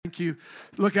Thank you.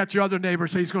 Look at your other neighbor.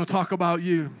 Say he's going to talk about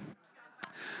you.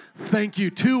 Thank you.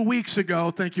 2 weeks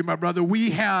ago, thank you, my brother,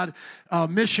 we had a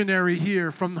missionary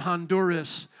here from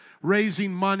Honduras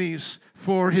raising monies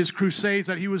for his crusades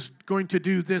that he was going to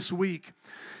do this week.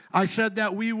 I said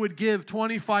that we would give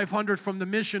 $2,500 from the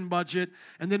mission budget,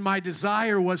 and then my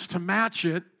desire was to match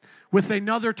it with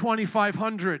another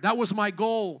 $2,500. That was my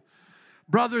goal.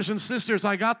 Brothers and sisters,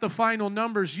 I got the final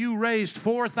numbers. You raised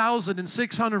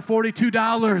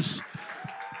 $4,642.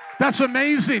 That's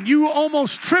amazing. You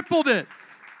almost tripled it.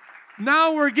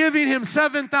 Now we're giving him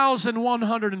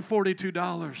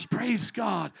 $7,142. Praise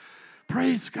God.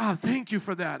 Praise God. Thank you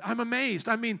for that. I'm amazed.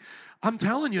 I mean, I'm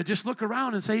telling you, just look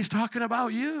around and say he's talking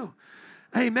about you.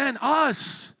 Amen.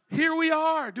 Us. Here we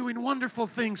are doing wonderful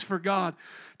things for God.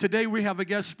 Today we have a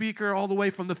guest speaker all the way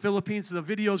from the Philippines. The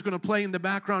video is going to play in the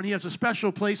background. He has a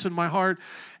special place in my heart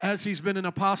as he's been an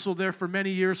apostle there for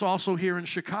many years, also here in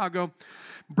Chicago.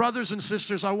 Brothers and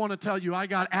sisters, I want to tell you, I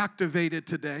got activated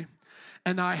today.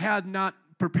 And I had not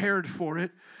prepared for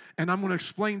it. And I'm going to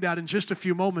explain that in just a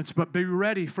few moments. But be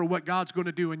ready for what God's going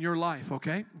to do in your life,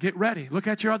 okay? Get ready. Look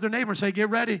at your other neighbor and say, get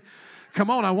ready. Come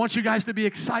on, I want you guys to be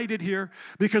excited here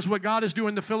because what God is doing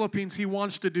in the Philippines, He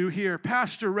wants to do here.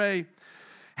 Pastor Ray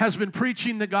has been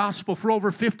preaching the gospel for over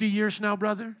 50 years now,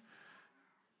 brother.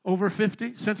 Over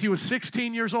 50? Since he was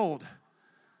 16 years old.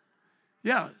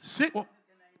 Yeah,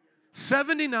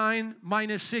 79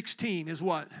 minus 16 is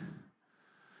what?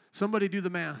 Somebody do the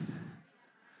math.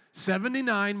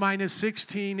 79 minus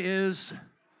 16 is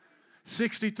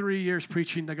 63 years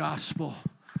preaching the gospel.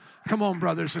 Come on,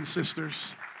 brothers and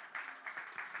sisters.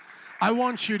 I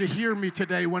want you to hear me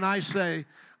today when I say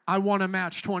I want to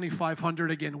match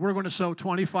 $2,500 again. We're going to sow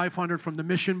 $2,500 from the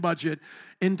mission budget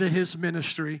into his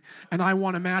ministry, and I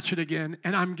want to match it again,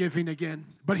 and I'm giving again.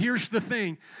 But here's the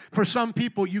thing. For some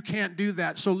people, you can't do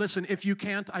that. So listen, if you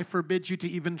can't, I forbid you to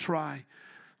even try.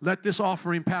 Let this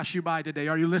offering pass you by today.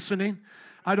 Are you listening?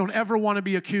 I don't ever want to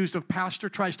be accused of pastor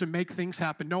tries to make things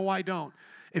happen. No, I don't.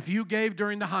 If you gave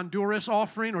during the Honduras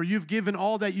offering or you've given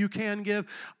all that you can give,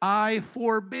 I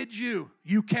forbid you.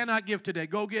 You cannot give today.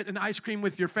 Go get an ice cream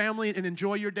with your family and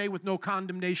enjoy your day with no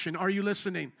condemnation. Are you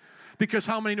listening? Because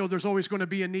how many know there's always going to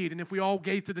be a need? And if we all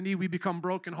gave to the need, we become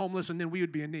broke and homeless, and then we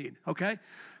would be in need, okay?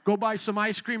 Go buy some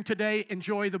ice cream today.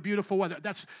 Enjoy the beautiful weather.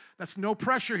 That's no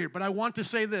pressure here. But I want to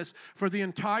say this. For the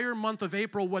entire month of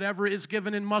April, whatever is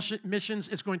given in missions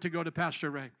is going to go to Pastor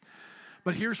Ray.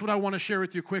 But here's what I want to share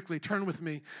with you quickly. Turn with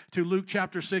me to Luke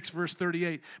chapter 6, verse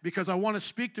 38, because I want to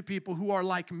speak to people who are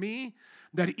like me,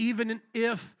 that even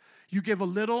if you give a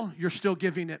little, you're still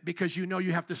giving it because you know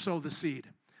you have to sow the seed.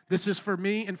 This is for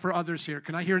me and for others here.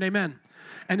 Can I hear an amen?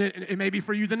 And it may be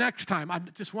for you the next time. I'm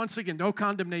just, once again, no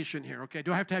condemnation here, okay?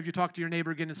 Do I have to have you talk to your neighbor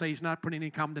again and say he's not putting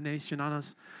any condemnation on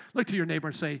us? Look to your neighbor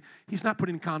and say, he's not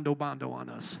putting condo bondo on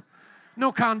us.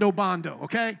 No condo bondo,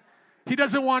 okay? He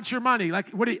doesn't want your money. Like,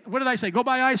 what did I say? Go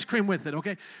buy ice cream with it,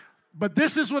 okay? But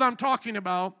this is what I'm talking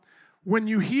about. When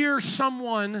you hear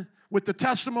someone with the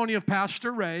testimony of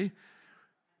Pastor Ray,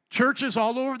 churches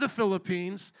all over the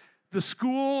Philippines, the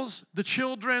schools, the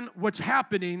children, what's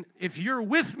happening, if you're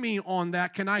with me on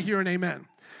that, can I hear an amen?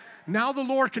 Now the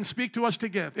Lord can speak to us to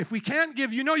give. If we can't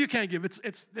give, you know you can't give.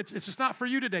 It's just not for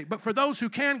you today. But for those who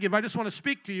can give, I just want to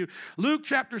speak to you. Luke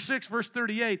chapter 6, verse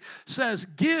 38 says,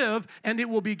 give, and it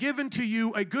will be given to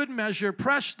you a good measure,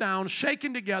 pressed down,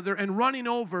 shaken together, and running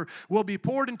over will be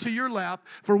poured into your lap.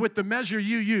 For with the measure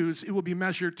you use, it will be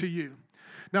measured to you.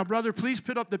 Now, brother, please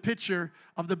put up the picture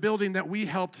of the building that we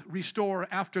helped restore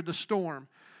after the storm.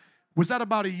 Was that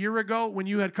about a year ago when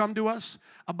you had come to us?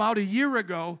 About a year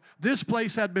ago, this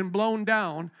place had been blown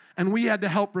down, and we had to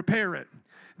help repair it.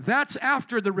 That's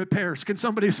after the repairs. Can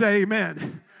somebody say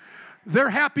amen? They're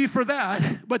happy for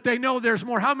that, but they know there's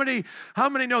more. How many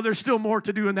know there's still more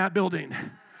to do in that building?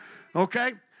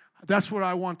 Okay? That's what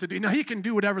I want to do. Now, he can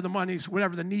do whatever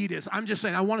the need is. I'm just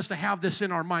saying, I want us to have this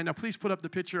in our mind. Now, please put up the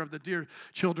picture of the dear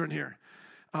children here.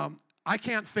 I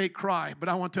can't fake cry, but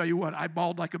I want to tell you what, I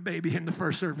bawled like a baby in the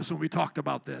first service when we talked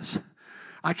about this.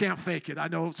 I can't fake it. I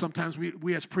know sometimes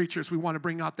we as preachers, we want to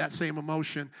bring out that same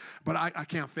emotion, but I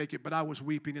can't fake it. But I was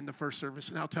weeping in the first service,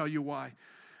 and I'll tell you why.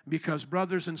 Because,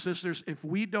 brothers and sisters, if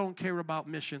we don't care about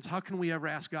missions, how can we ever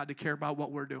ask God to care about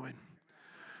what we're doing?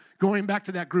 Going back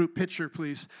to that group picture,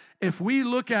 please. If we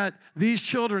look at these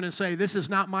children and say, this is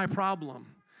not my problem,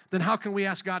 then how can we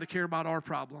ask God to care about our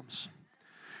problems?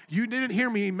 You didn't hear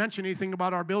me mention anything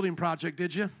about our building project,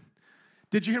 did you?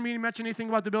 Did you hear me mention anything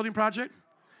about the building project?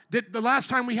 The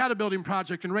last time we had a building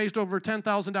project and raised over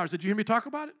 $10,000, did you hear me talk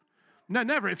about it? No,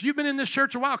 never. If you've been in this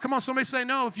church a while, come on, somebody say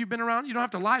no. If you've been around, you don't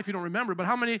have to lie if you don't remember. But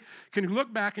how many can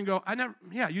look back and go,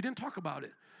 you didn't talk about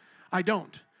it. I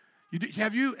don't.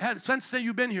 Have you had, since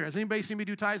you've been here, has anybody seen me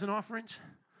do tithes and offerings?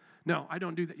 No, I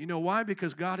don't do that. You know why?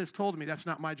 Because God has told me that's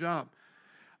not my job.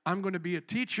 I'm going to be a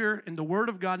teacher in the Word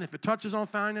of God, and if it touches on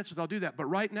finances, I'll do that. But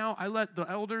right now, I let the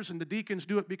elders and the deacons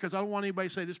do it because I don't want anybody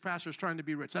to say this pastor is trying to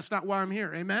be rich. That's not why I'm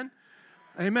here. Amen?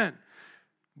 Amen.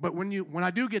 But when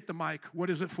I do get the mic, what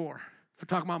is it for? For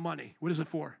talking about money. What is it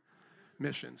for?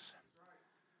 Missions.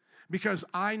 Because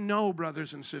I know,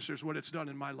 brothers and sisters, what it's done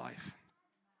in my life.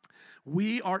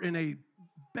 We are in a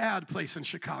bad place in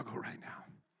Chicago right now.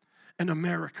 In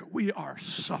America, we are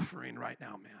suffering right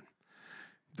now, man.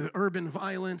 The urban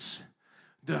violence,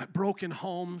 the broken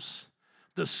homes,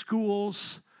 the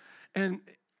schools, and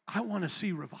I want to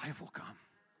see revival come.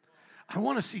 I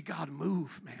want to see God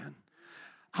move, man.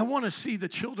 I want to see the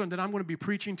children that I'm going to be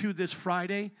preaching to this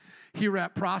Friday here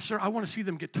at Prosser. I want to see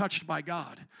them get touched by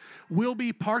God. We'll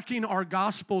be parking our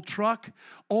gospel truck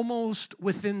almost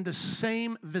within the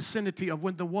same vicinity of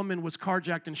when the woman was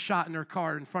carjacked and shot in her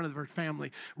car in front of her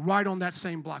family, right on that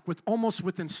same block, almost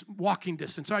within walking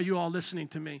distance. Are you all listening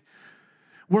to me?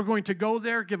 We're going to go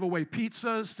there, give away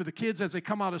pizzas to the kids as they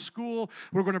come out of school.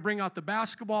 We're going to bring out the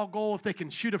basketball goal. If they can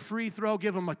shoot a free throw,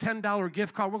 give them a $10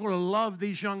 gift card. We're going to love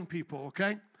these young people,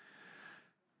 okay?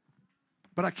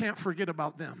 But I can't forget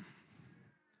about them.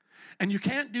 And you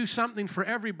can't do something for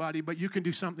everybody, but you can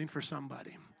do something for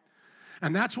somebody.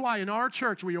 And that's why in our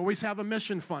church, we always have a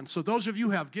mission fund. So those of you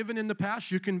who have given in the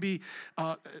past, you can be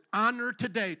honored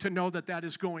today to know that that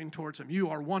is going towards them. You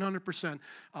are 100%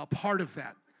 part of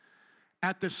that.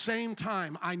 At the same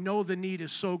time, I know the need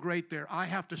is so great there. I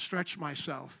have to stretch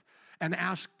myself and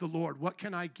ask the Lord, what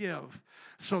can I give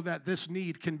so that this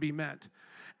need can be met?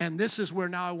 And this is where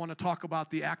now I want to talk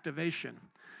about the activation.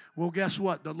 Well, guess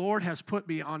what? The Lord has put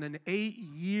me on an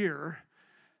 8-year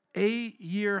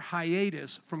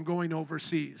hiatus from going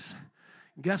overseas.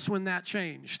 Guess when that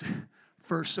changed?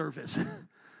 First service.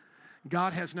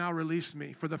 God has now released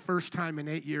me for the first time in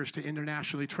 8 years to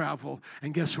internationally travel.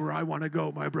 And guess where I want to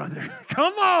go, my brother?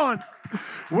 Come on.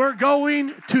 We're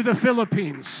going to the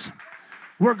Philippines.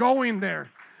 We're going there.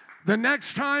 The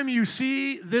next time you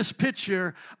see this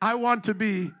picture, I want to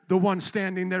be the one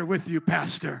standing there with you,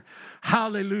 Pastor.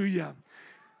 Hallelujah.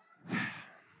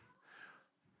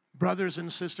 Brothers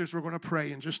and sisters, we're going to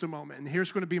pray in just a moment. And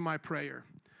here's going to be my prayer.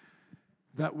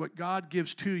 That what God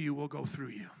gives to you will go through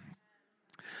you.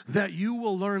 That you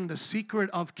will learn the secret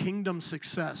of kingdom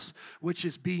success, which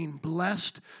is being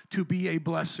blessed to be a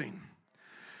blessing.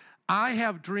 I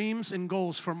have dreams and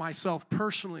goals for myself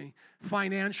personally,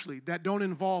 financially, that don't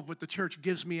involve what the church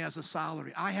gives me as a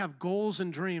salary. I have goals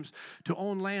and dreams to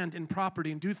own land and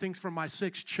property and do things for my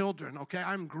 6 children, okay?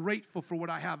 I'm grateful for what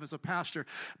I have as a pastor,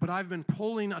 but I've been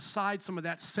pulling aside some of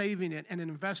that, saving it and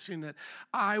investing it.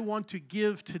 I want to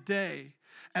give today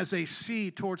as a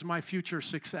seed towards my future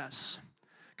success.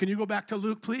 Can you go back to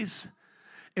Luke, please?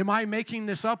 Am I making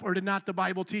this up, or did not the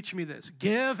Bible teach me this?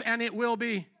 Give and it will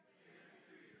be.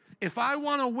 If I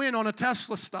want to win on a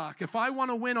Tesla stock, if I want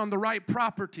to win on the right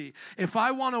property, if I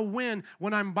want to win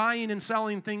when I'm buying and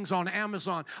selling things on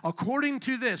Amazon, according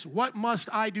to this, what must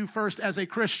I do first as a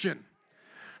Christian?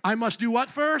 I must do what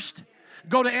first?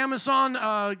 Go to Amazon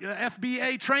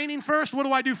FBA training first? What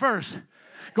do I do first?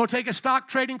 Go take a stock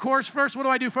trading course first? What do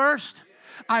I do first?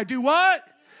 I do what?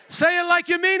 Say it like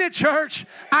you mean it, church.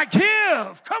 I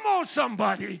give. Come on,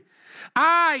 somebody.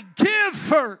 I give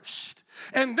first.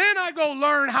 And then I go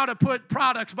learn how to put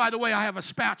products. By the way, I have a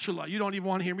spatula. You don't even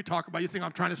want to hear me talk about it. You think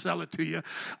I'm trying to sell it to you.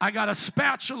 I got a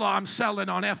spatula I'm selling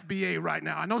on FBA right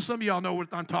now. I know some of y'all know what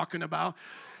I'm talking about.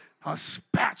 A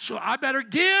spatula. I better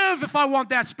give if I want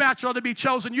that spatula to be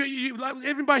chosen.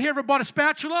 Everybody here ever bought a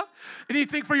spatula?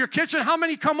 Anything for your kitchen? How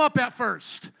many come up at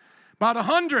first? About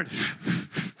 100.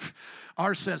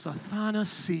 Ours says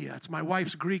Athanasia. It's my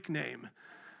wife's Greek name.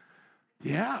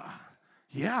 Yeah.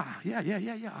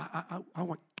 I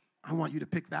want you to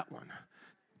pick that one.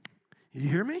 You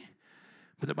hear me?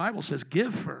 But the Bible says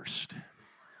give first.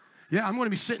 Yeah, I'm going to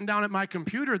be sitting down at my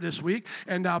computer this week,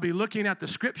 and I'll be looking at the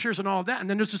scriptures and all that, and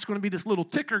then there's just going to be this little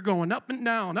ticker going up and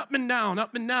down, up and down,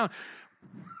 up and down.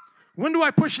 When do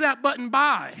I push that button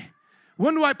buy?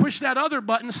 When do I push that other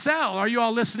button sell? Are you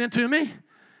all listening to me?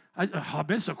 I've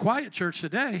been so quiet, church,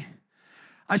 today.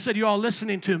 I said, you all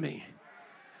listening to me?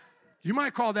 You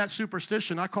might call that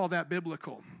superstition. I call that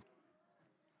biblical.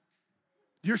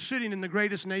 You're sitting in the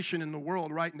greatest nation in the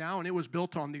world right now, and it was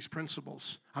built on these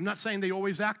principles. I'm not saying they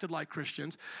always acted like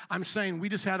Christians. I'm saying we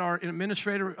just had our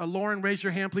administrator, Lauren, raise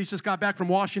your hand, please, just got back from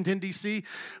Washington, D.C.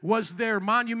 Was there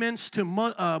monuments to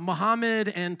Muhammad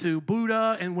and to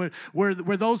Buddha, and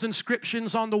were those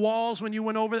inscriptions on the walls when you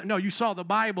went over there? No, you saw the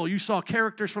Bible. You saw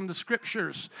characters from the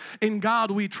Scriptures. In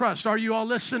God we trust. Are you all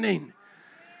listening?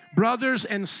 Brothers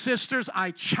and sisters,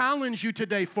 I challenge you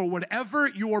today for whatever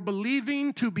you're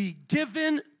believing to be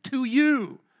given to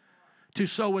you to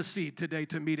sow a seed today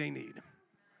to meet a need.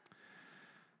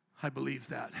 I believe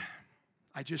that.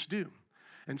 I just do.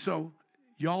 And so,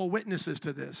 y'all witnesses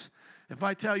to this. If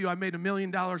I tell you I made $1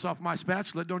 million off my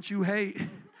spatula, don't you hate?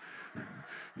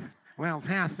 Well,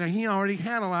 Pastor, he already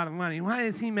had a lot of money.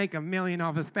 Why does he make $1 million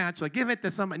off a spatula? Give it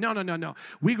to somebody. No.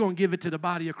 We're going to give it to the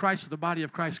body of Christ so the body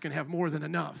of Christ can have more than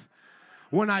enough.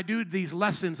 When I do these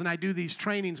lessons and I do these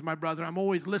trainings, my brother, I'm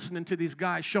always listening to these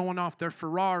guys showing off their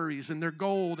Ferraris and their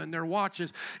gold and their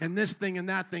watches and this thing and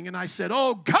that thing. And I said,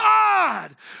 oh,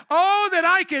 God, oh, that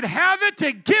I could have it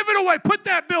to give it away. Put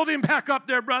that building back up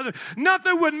there, brother.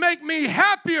 Nothing would make me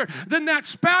happier than that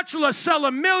spatula sell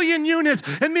 1 million units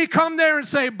and me come there and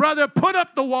say, brother, put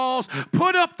up the walls,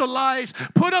 put up the lights,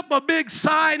 put up a big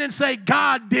sign and say,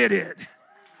 God did it.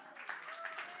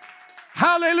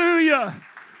 Hallelujah.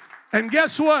 And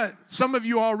guess what? Some of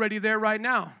you are already there right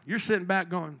now. You're sitting back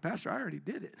going, Pastor, I already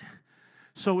did it.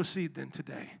 Sow a seed then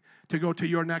today to go to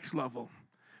your next level.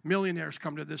 Millionaires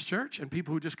come to this church, and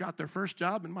people who just got their first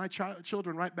job, and my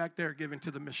children right back there giving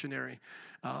to the missionary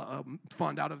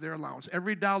fund out of their allowance.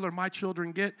 Every dollar my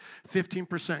children get,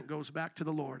 15% goes back to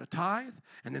the Lord, a tithe,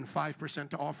 and then 5%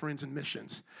 to offerings and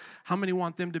missions. How many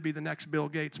want them to be the next Bill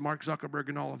Gates, Mark Zuckerberg,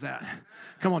 and all of that?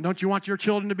 Come on, don't you want your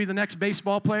children to be the next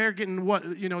baseball player, getting what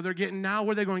they're getting now?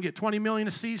 What are they going to get, $20 million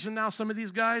a season now, some of these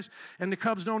guys? And the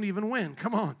Cubs don't even win.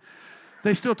 Come on.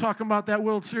 They still talking about that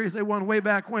World Series they won way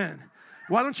back when.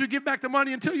 Why don't you give back the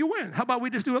money until you win? How about we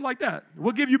just do it like that?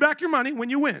 We'll give you back your money when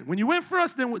you win. When you win for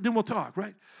us, then we'll talk,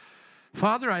 right?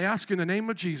 Father, I ask in the name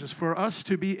of Jesus for us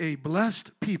to be a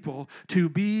blessed people, to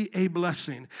be a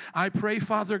blessing. I pray,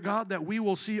 Father God, that we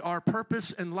will see our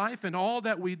purpose in life and all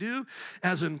that we do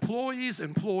as employees,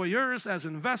 employers, as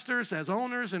investors, as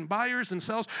owners and buyers and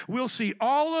sellers. We'll see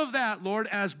all of that, Lord,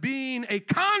 as being a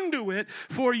conduit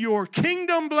for your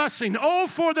kingdom blessing. Oh,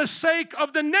 for the sake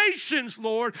of the nations,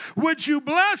 Lord, would you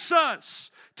bless us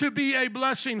to be a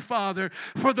blessing, Father,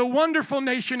 for the wonderful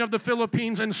nation of the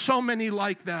Philippines and so many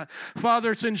like that.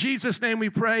 Father, it's in Jesus' name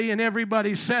we pray, and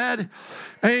everybody said,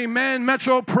 amen.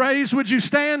 Metro Praise, would you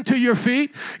stand to your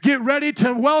feet? Get ready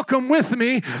to welcome with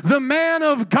me the man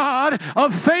of God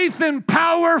of faith and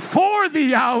power for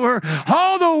the hour,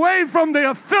 all the way from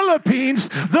the Philippines,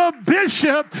 the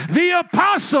bishop, the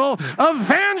apostle,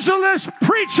 evangelist,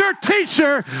 preacher,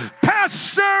 teacher,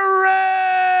 Pastor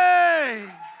Ray.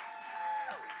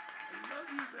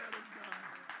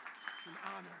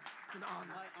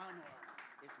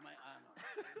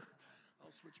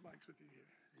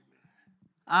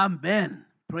 Amen.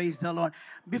 Praise the Lord.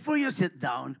 Before you sit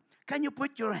down, can you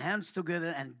put your hands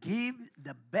together and give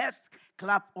the best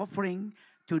clap offering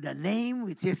to the name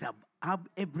which is above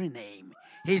every name?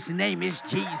 His name is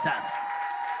Jesus.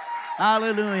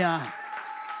 Hallelujah.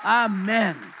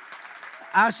 Amen.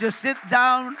 As you sit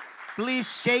down,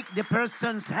 please shake the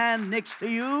person's hand next to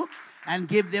you and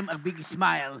give them a big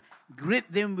smile. Greet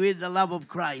them with the love of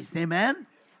Christ. Amen.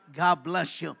 God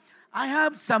bless you. I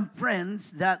have some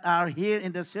friends that are here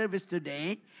in the service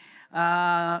today.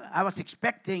 I was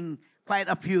expecting quite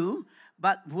a few,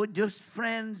 but would those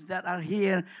friends that are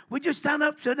here, would you stand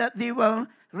up so that they will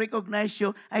recognize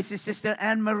you? I see Sister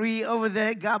Anne-Marie over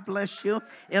there. God bless you.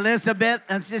 Elizabeth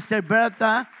and Sister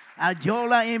Bertha.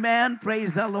 Adiola, amen.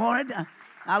 Praise the Lord.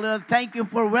 Thank you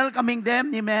for welcoming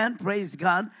them. Amen. Praise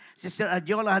God. Sister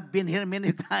Adiola had been here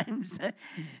many times.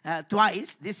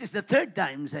 Twice. This is the third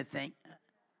time, I think.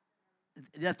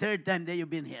 The third time that you've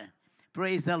been here.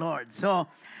 Praise the Lord. So,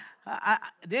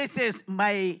 this is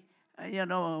my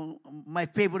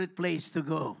favorite place to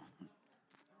go.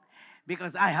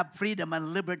 Because I have freedom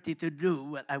and liberty to do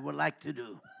what I would like to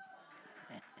do.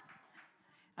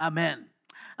 Amen.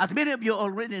 As many of you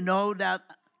already know that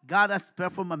God has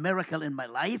performed a miracle in my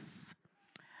life.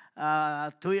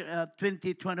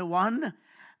 2021,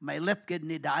 my left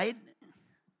kidney died.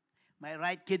 My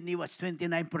right kidney was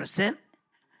 29%.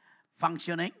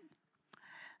 Functioning.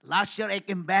 Last year I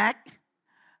came back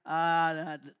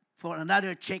for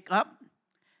another checkup.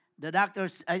 The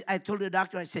doctors, I told the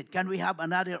doctor, I said, can we have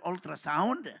another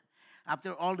ultrasound?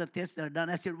 After all the tests are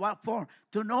done, I said, what for?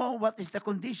 To know what is the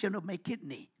condition of my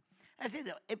kidney. I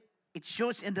said, it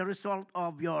shows in the result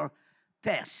of your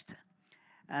test.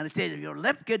 And it said, your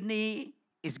left kidney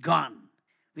is gone.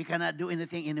 We cannot do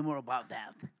anything anymore about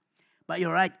that. But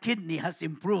your right kidney has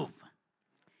improved.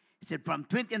 He said from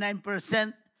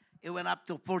 29%, it went up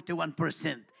to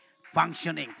 41%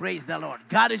 functioning. Praise the Lord.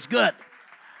 God is good.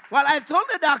 Well, I told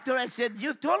the doctor, I said,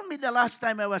 you told me the last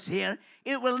time I was here,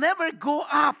 it will never go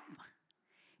up.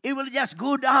 It will just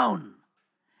go down.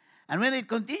 And when it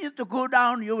continues to go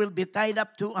down, you will be tied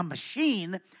up to a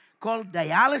machine called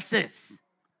dialysis.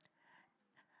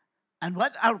 And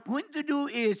what I'm going to do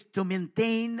is to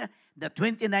maintain the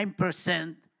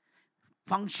 29%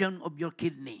 function of your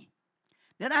kidney.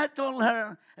 Then I told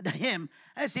him,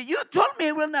 I said, you told me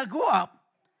it will not go up.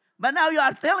 But now you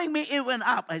are telling me it went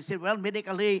up. I said, well,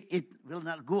 medically, it will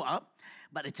not go up,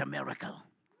 but it's a miracle.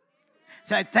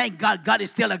 So I thank God. God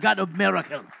is still a God of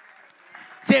miracle.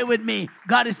 Say it with me.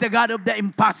 God is the God of the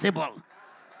impossible.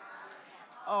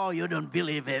 Oh, you don't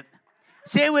believe it.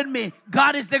 Say it with me.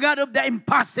 God is the God of the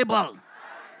impossible.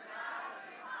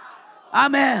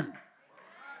 Amen.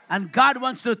 And God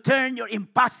wants to turn your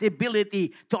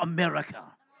impossibility to a miracle.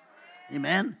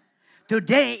 Amen.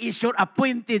 Today is your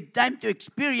appointed time to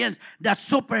experience the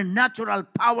supernatural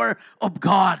power of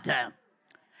God.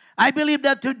 I believe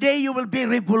that today you will be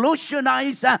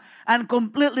revolutionized and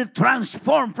completely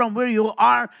transformed from where you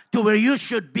are to where you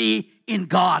should be in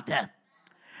God.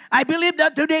 I believe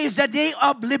that today is a day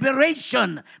of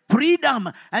liberation,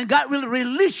 freedom, and God will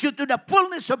release you to the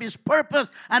fullness of His purpose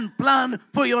and plan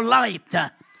for your life.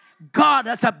 God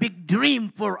has a big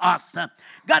dream for us.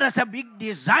 God has a big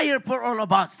desire for all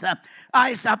of us.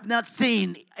 Eyes have not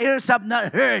seen, ears have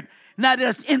not heard, neither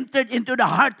has entered into the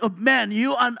heart of man,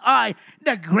 you and I,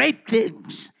 the great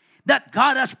things that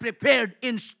God has prepared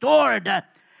and stored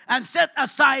and set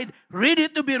aside, ready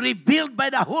to be revealed by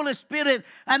the Holy Spirit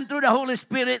and through the Holy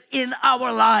Spirit in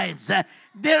our lives.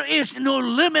 There is no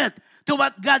limit to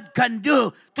what God can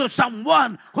do to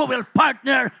someone who will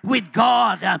partner with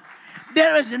God.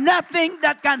 There is nothing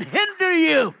that can hinder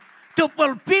you to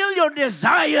fulfill your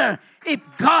desire if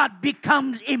God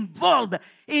becomes involved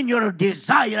in your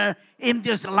desire in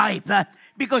this life.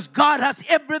 Because God has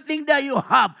everything that you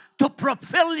have to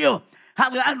fulfill you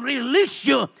and release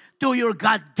you to your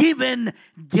God-given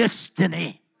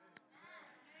destiny.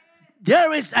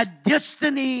 There is a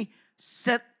destiny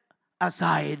set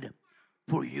aside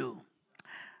for you.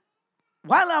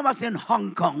 While I was in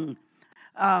Hong Kong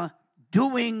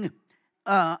doing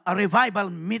a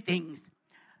revival meeting,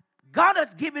 God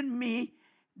has given me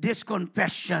this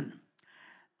confession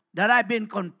that I've been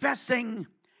confessing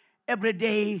every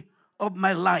day of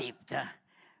my life.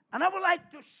 And I would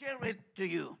like to share it to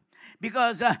you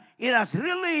because it has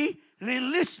really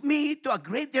released me to a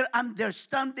greater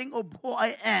understanding of who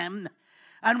I am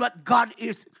and what God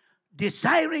is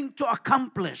desiring to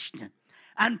accomplish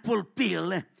and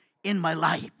fulfill in my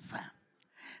life.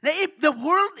 Now, if the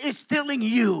world is telling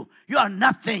you you are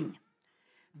nothing,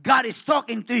 God is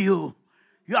talking to you,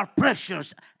 you are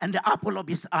precious and the apple of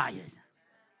His eyes.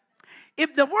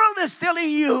 If the world is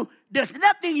telling you there's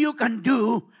nothing you can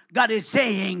do, God is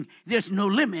saying there's no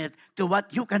limit to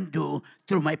what you can do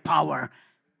through my power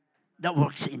that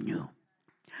works in you.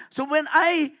 So when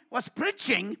I was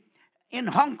preaching in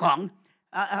Hong Kong,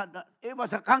 it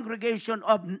was a congregation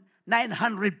of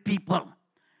 900 people.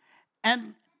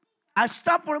 And I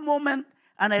stopped for a moment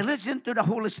and I listened to the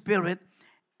Holy Spirit,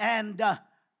 and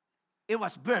it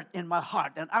was birthed in my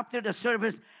heart. And after the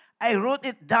service, I wrote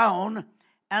it down,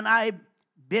 and I've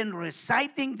been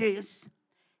reciting this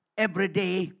every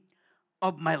day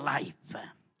of my life.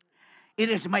 It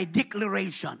is my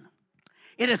declaration.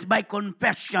 It is my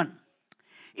confession.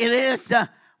 It is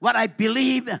what I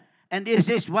believe, and this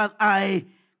is what I'm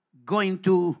going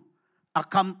to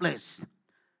accomplish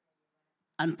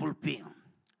and fulfill.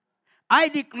 I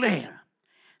declare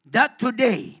that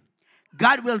today,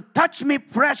 God will touch me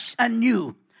fresh and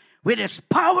new with His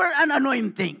power and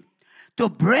anointing to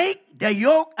break the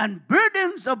yoke and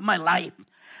burdens of my life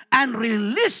and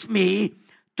release me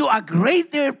to a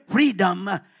greater freedom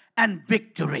and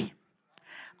victory.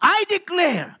 I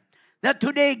declare that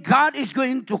today God is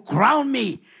going to crown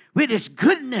me with His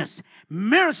goodness,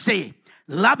 mercy,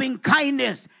 loving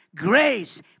kindness,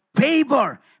 grace,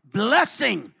 favor,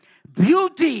 blessing,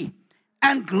 beauty,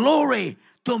 and glory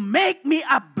to make me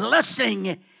a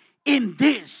blessing in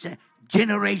this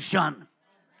generation.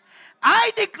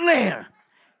 I declare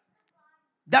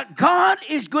that God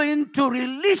is going to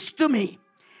release to me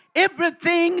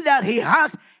everything that He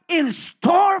has in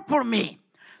store for me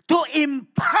to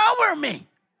empower me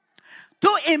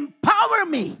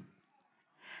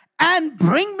and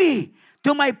bring me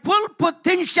to my full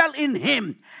potential in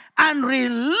Him and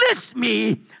release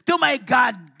me to my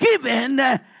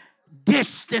God-given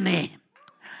destiny.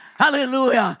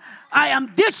 Hallelujah. I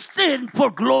am destined for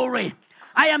glory.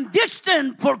 I am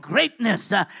destined for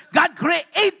greatness. God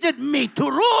created me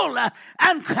to rule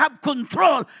and have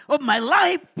control of my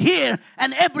life here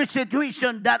and every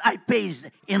situation that I face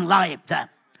in life.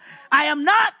 I am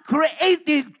not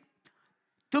created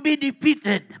to be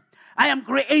defeated. I am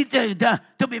created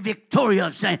to be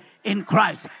victorious in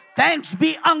Christ. Thanks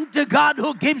be unto God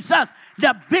who gives us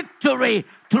the victory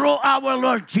through our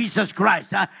Lord Jesus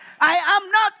Christ. I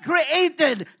am not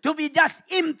created to be just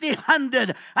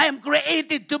empty-handed. I am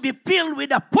created to be filled with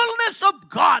the fullness of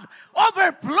God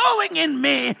overflowing in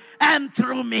me and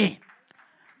through me.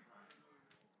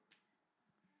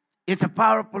 It's a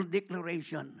powerful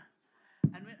declaration.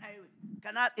 And when I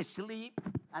cannot sleep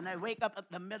and I wake up at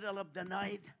the middle of the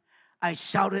night, I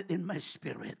shout it in my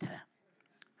spirit.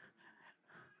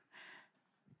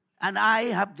 And I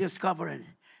have discovered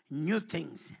new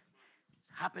things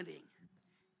happening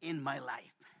in my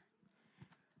life.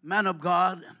 Man of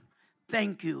God,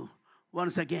 thank you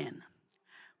once again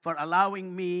for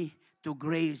allowing me to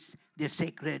grace the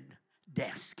sacred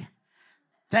desk.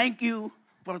 Thank you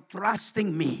for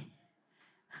trusting me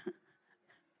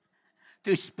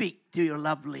to speak to your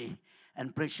lovely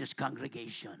and precious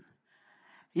congregation.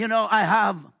 You know, I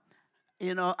have,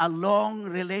 a long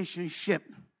relationship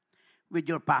with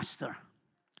your pastor.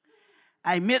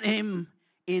 I met him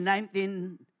in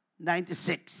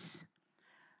 1996.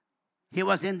 He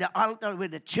was in the altar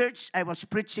with the church. I was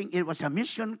preaching. It was a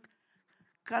mission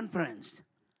conference.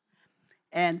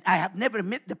 And I have never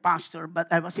met the pastor, but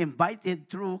I was invited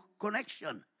through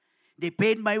connection. They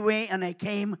paid my way, and I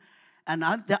came. And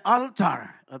at the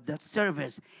altar of that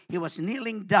service, he was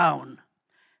kneeling down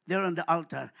there on the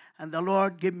altar. And the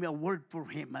Lord gave me a word for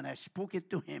him, and I spoke it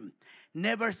to him.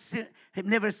 Never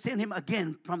seen him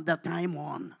again from that time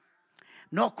on.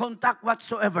 No contact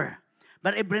whatsoever.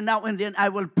 But every now and then I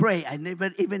will pray. I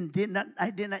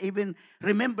did not even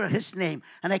remember his name.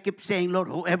 And I keep saying, Lord,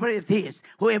 whoever he is,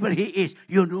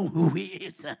 you know who he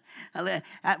is.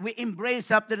 We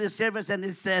embraced after the service, and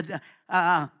he said,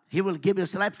 he will give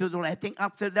his life to the Lord. I think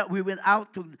after that we went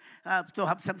out to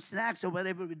have some snacks or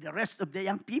whatever with the rest of the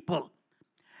young people.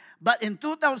 But in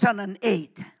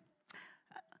 2008,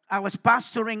 I was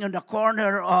pastoring on the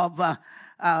corner of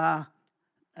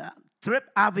Tripp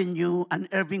Avenue and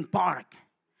Irving Park.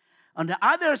 On the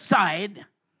other side,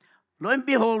 lo and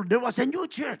behold, there was a new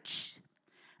church.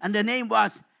 And the name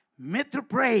was Metro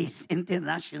Praise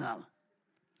International.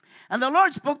 And the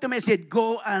Lord spoke to me and said,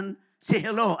 go and say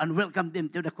hello and welcome them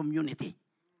to the community.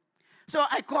 So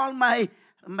I called my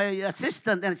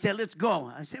assistant and said, let's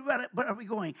go. I said, where are we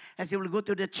going? I said, we'll go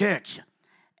to the church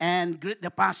and greet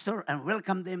the pastor and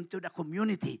welcome them to the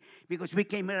community, because we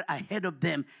came here ahead of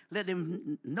them. Let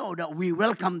them know that we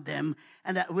welcome them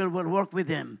and that we'll work with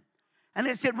them. And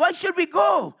I said, why should we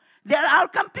go? They're our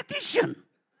competition.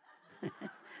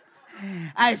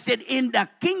 I said, in the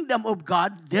kingdom of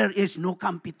God, there is no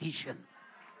competition.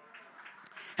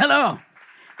 Hello.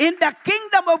 In the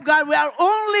kingdom of God, we are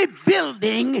only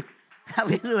building,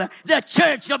 hallelujah, the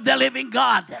church of the living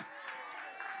God.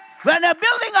 We're not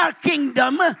building our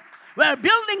kingdom. We're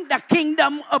building the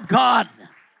kingdom of God.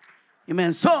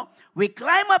 Amen. So we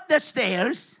climb up the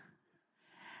stairs,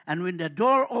 and when the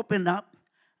door opened up,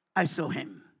 I saw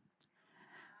him.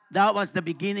 That was the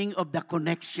beginning of the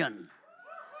connection.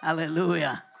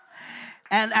 Hallelujah.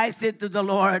 And I said to the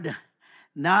Lord,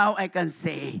 now I can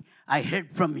say, I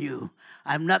heard from you.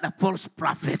 I'm not a false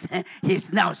prophet.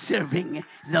 He's now serving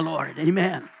the Lord.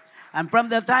 Amen. And from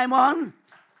that time on,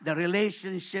 the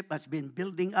relationship has been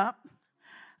building up.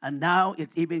 And now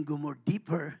it's even go more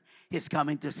deeper. He's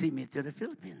coming to see me to the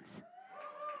Philippines.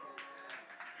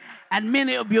 And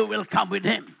many of you will come with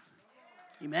him.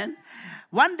 Amen.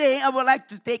 One day, I would like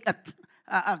to take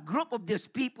a group of these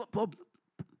people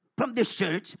from this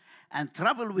church and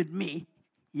travel with me.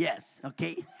 Yes,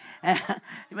 okay.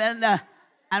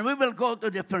 And we will go to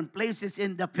different places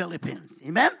in the Philippines.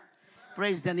 Amen.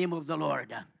 Praise the name of the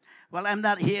Lord. Well, I'm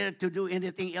not here to do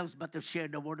anything else but to share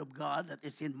the word of God that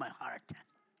is in my heart.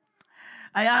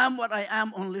 I am what I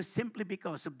am only simply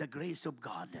because of the grace of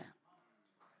God.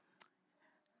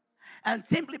 And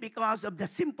simply because of the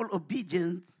simple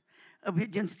obedience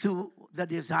to the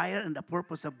desire and the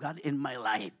purpose of God in my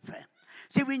life.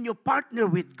 See, when you partner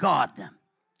with God,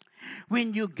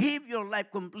 when you give your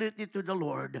life completely to the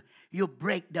Lord, you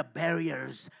break the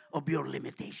barriers of your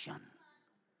limitation.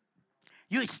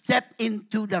 You step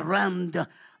into the realm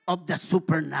of the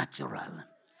supernatural.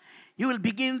 You will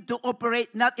begin to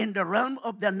operate not in the realm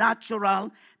of the natural,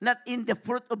 not in the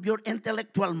fruit of your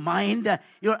intellectual mind,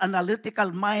 your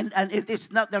analytical mind, and it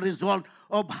is not the result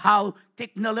of how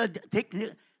technologically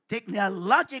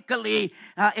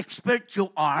expert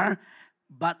you are,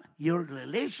 but your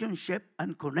relationship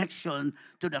and connection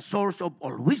to the source of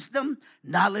all wisdom,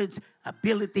 knowledge,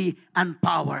 ability, and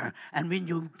power. And when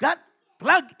you got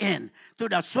plugged in to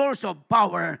the source of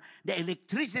power, the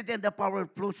electricity and the power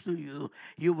flows to you,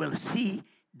 you will see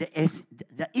the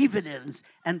evidence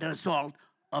and the result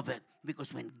of it.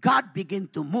 Because when God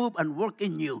begins to move and work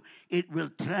in you, it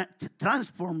will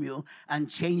transform you and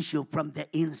change you from the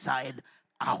inside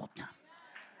out.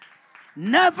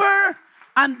 Never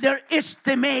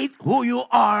underestimate who you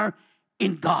are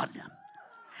in God.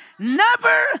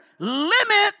 Never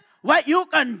limit what you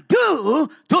can do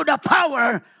to the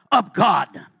power of God.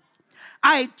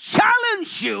 I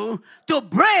challenge you to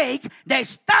break the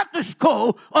status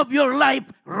quo of your life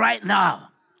right now.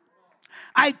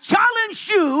 I challenge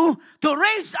you to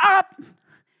raise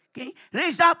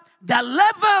up the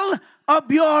level of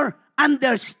your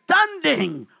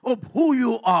understanding of who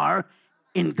you are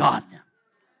in God.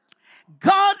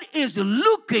 God is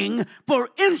looking for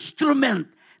instrument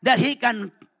that He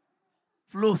can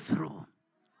flow through.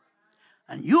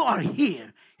 And you are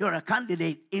here. You're a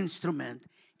candidate instrument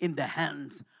in the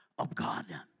hands of God.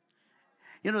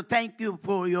 Thank you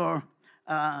for your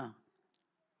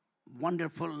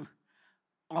wonderful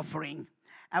offering.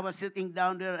 I was sitting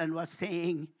down there and was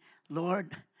saying,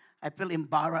 Lord, I feel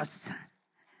embarrassed.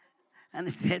 And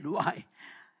I said, why?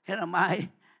 Here am I.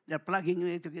 They're plugging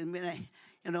me together.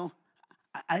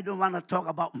 I don't want to talk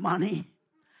about money.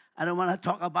 I don't want to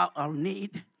talk about our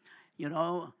need.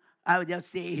 I would just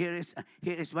say, here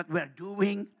is what we're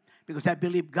doing, because I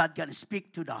believe God can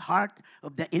speak to the heart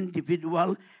of the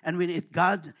individual. And when it's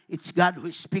God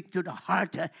who speaks to the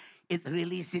heart, it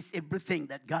releases everything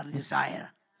that God desires.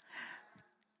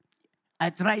 I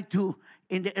try to,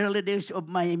 in the early days of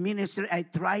my ministry, I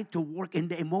tried to work in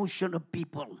the emotion of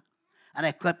people. And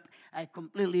I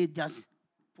completely just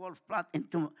fall flat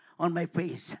on my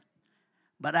face.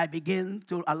 But I begin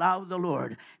to allow the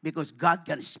Lord, because God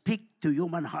can speak to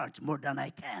human hearts more than I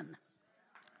can.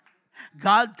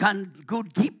 God can go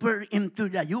deeper into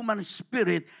the human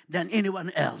spirit than anyone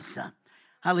else.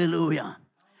 Hallelujah.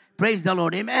 Praise the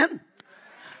Lord. Amen.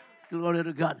 Glory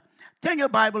to God. Turn your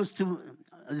Bibles to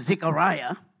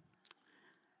Zechariah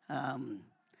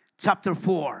chapter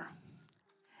 4.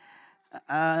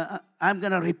 I'm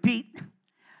going to repeat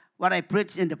what I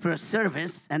preached in the first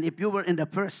service. And if you were in the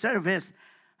first service,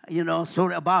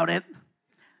 sorry about it.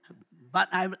 But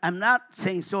I'm not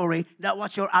saying sorry. That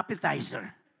was your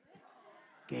appetizer.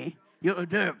 Okay? Your hors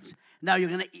d'oeuvres. Now you're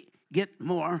going to get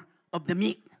more of the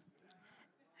meat.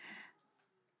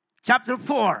 Chapter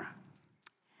 4.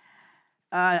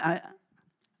 I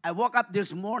woke up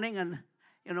this morning and,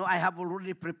 I have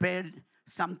already prepared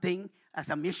something as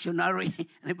a missionary.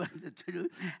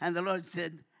 And the Lord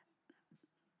said,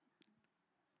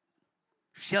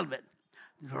 shelve it.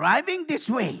 Driving this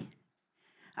way,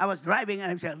 I was driving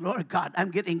and I said, Lord God,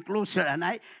 I'm getting closer.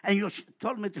 And you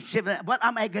told me to shelve it. What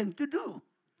am I going to do?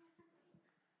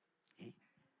 Okay.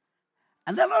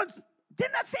 And the Lord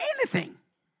did not say anything.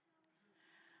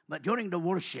 But during the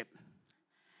worship,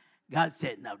 God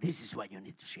said, now this is what you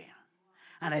need to share.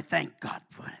 And I thank God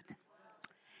for it.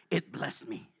 It blessed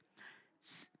me.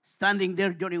 Standing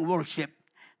there during worship,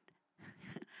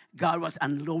 God was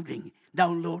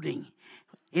downloading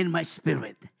in my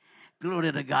spirit.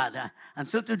 Glory to God. And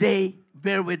so today,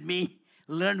 bear with me,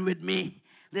 learn with me.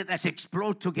 Let us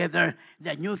explore together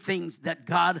the new things that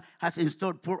God has in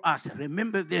store for us.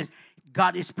 Remember this,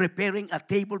 God is preparing a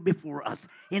table before us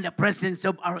in the presence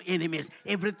of our enemies.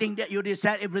 Everything that you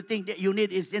desire, everything that you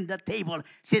need is in the table.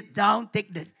 Sit down,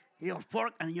 take your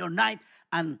fork and your knife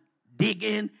and dig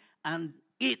in and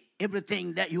eat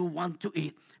everything that you want to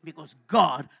eat, because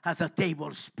God has a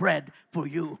table spread for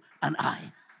you and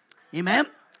I. Amen?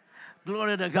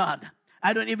 Glory to God.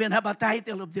 I don't even have a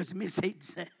title of this message.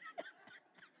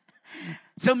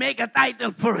 So make a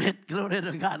title for it. Glory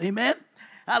to God. Amen?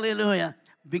 Hallelujah.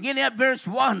 Beginning at verse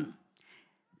 1.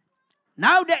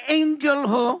 Now the angel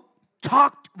who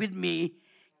talked with me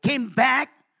came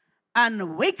back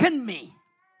and wakened me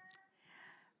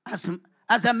as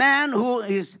a man who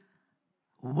is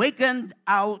wakened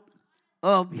out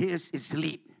of his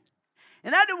sleep.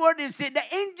 In other words, he said, the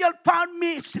angel found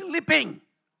me sleeping.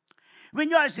 When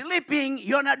you are sleeping,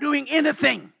 you're not doing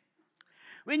anything.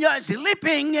 When you are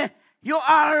sleeping, you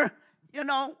are,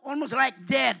 almost like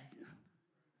dead.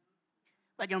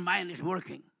 But your mind is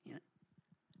working.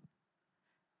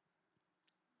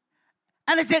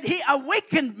 And I said, He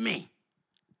awakened me.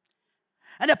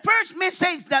 And the first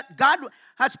message that God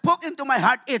has spoken to my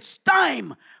heart, it's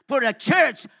time for the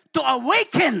church to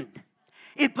awaken.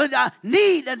 It's the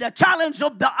need and the challenge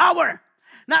of the hour.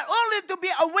 Not only to be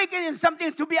awakened in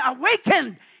something, to be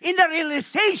awakened in the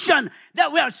realization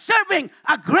that we are serving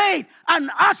a great and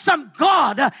awesome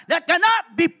God that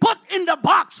cannot be put in the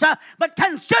box, but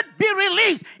should be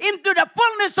released into the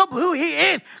fullness of who He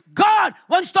is. God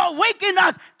wants to awaken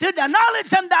us to the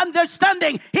knowledge and the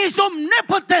understanding. He's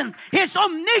omnipotent. He's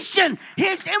omniscient.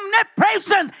 He's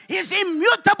omnipresent. He's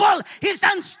immutable. He's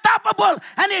unstoppable.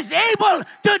 And is able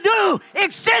to do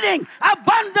exceeding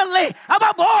abundantly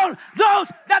above all those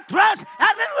that trust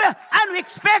and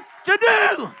expect to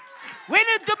do. We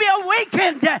need to be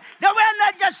awakened that we're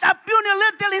not just a puny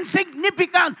little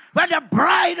insignificant. We're the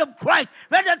bride of Christ.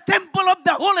 We're the temple of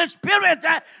the Holy Spirit.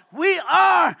 We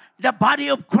are the body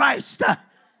of Christ.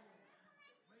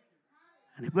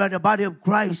 And if we are the body of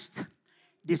Christ,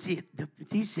 this is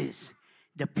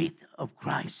the feet of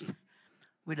Christ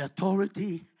with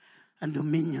authority and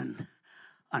dominion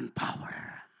and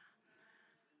power.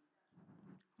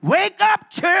 Wake up,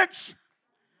 church.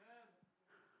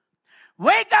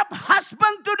 Wake up,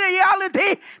 husband, to the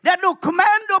reality that the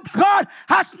command of God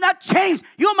has not changed.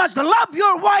 You must love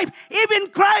your wife. Even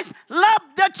Christ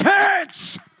loved the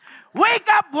church. Wake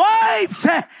up, wives,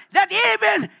 that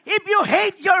even if you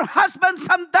hate your husband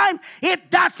sometimes,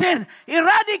 it doesn't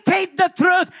eradicate the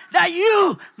truth that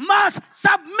you must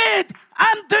submit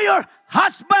unto your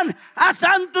husband as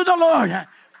unto the Lord.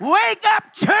 Wake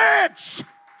up, church.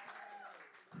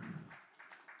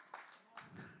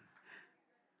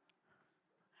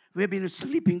 We've been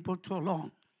sleeping for too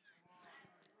long.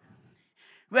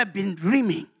 We've been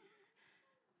dreaming.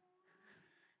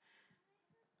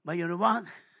 But you know what?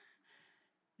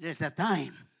 There's a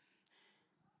time.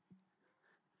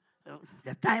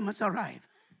 The time has arrived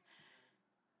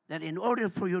that in order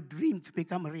for your dream to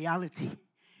become a reality,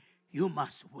 you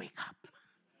must wake up.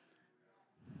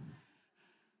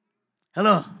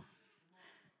 Hello?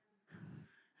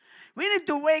 We need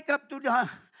to wake up to the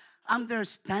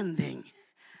understanding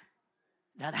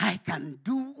that I can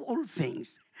do all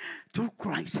things through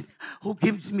Christ who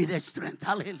gives me the strength.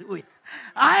 Hallelujah.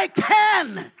 I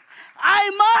can.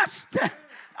 I must.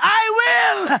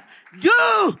 I will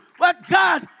do what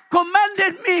God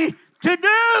commanded me to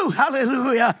do.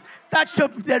 Hallelujah. Touch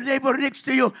the neighbor next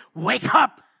to you. Wake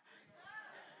up.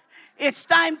 It's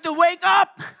time to wake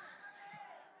up.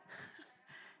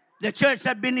 The church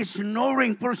has been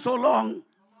snoring for so long.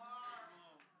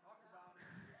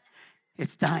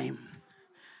 It's time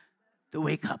to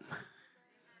wake up.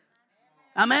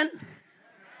 Amen?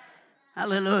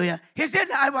 Hallelujah. He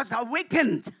said, I was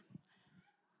awakened.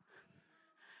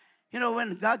 You know,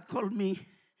 when God called me,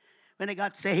 when I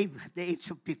got saved at the age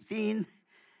of 15,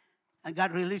 and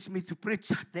God released me to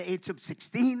preach at the age of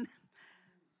 16,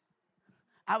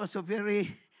 I was so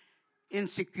very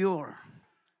insecure.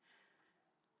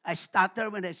 I stutter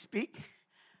when I speak.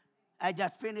 I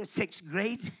just finished 6th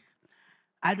grade.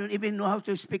 I don't even know how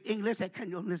to speak English. I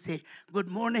can only say, good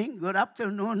morning, good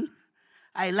afternoon.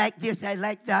 I like this, I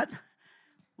like that.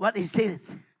 What is it?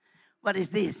 What is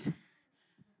this?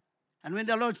 And when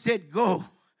the Lord said, go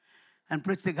and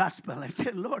preach the gospel, I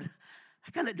said, Lord,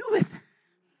 I cannot do it.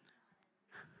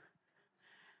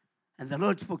 And the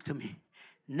Lord spoke to me,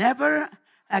 never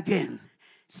again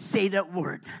say that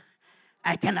word.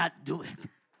 I cannot do it.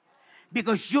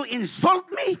 Because you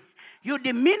insult me, you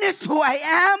diminish who I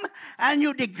am, and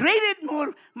you degraded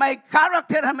more my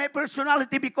character and my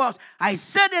personality, because I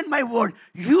said in my word,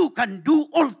 you can do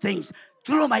all things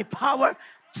through my power,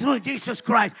 through Jesus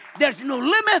Christ. There's no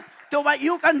limit to what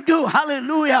you can do.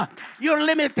 Hallelujah. Your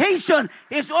limitation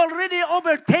is already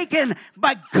overtaken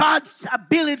by God's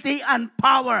ability and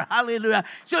power. Hallelujah.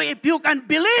 So if you can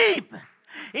believe,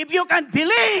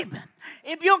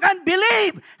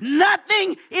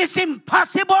 nothing is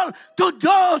impossible to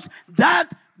those that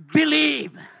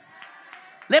believe.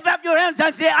 Lift up your hands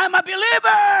and say, I'm a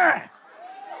believer.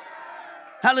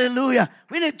 Hallelujah.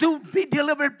 We need to be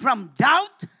delivered from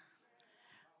doubt,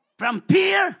 from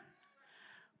fear,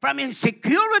 from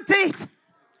insecurities.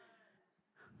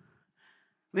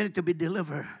 We need to be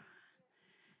delivered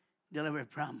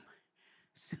from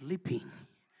sleeping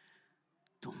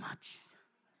too much.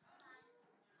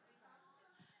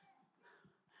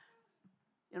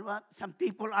 You know what? Some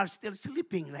people are still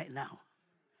sleeping right now.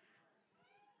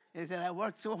 They said, I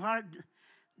worked so hard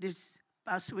this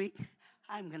past week,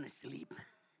 I'm going to sleep.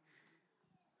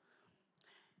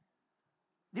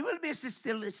 They will be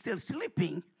still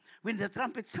sleeping when the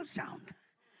trumpets shall sound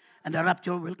and the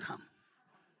rapture will come.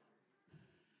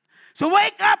 So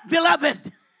wake up,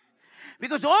 beloved.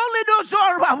 Because only those who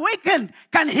are awakened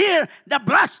can hear the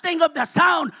blasting of the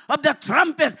sound of the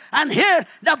trumpet and hear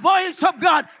the voice of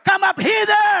God. Come up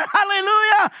hither.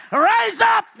 Hallelujah. Rise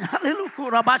up.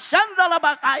 Hallelujah.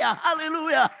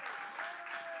 Hallelujah.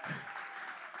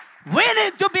 We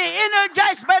need to be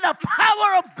energized by the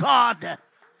power of God.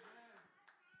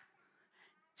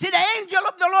 See, the angel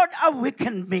of the Lord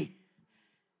awakened me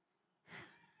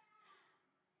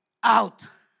out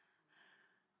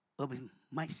of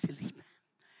my sleep.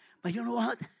 But you know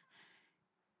what?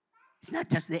 It's not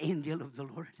just the angel of the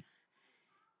Lord.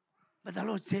 But the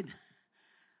Lord said,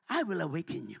 I will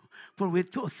awaken you. For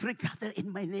with 2 or 3 gather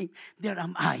in my name, there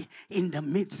am I in the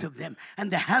midst of them. And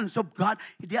the hands of God,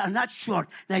 they are not short,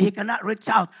 that He cannot reach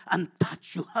out and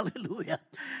touch you. Hallelujah.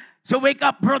 So wake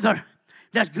up, brother.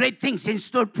 There's great things in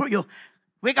store for you.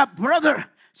 Wake up, brother.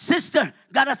 Sister,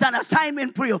 God has an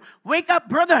assignment for you. Wake up,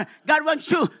 brother. God wants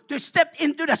you to step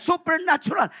into the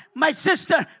supernatural. My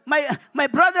sister, my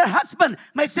brother, husband,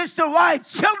 my sister, wife,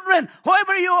 children,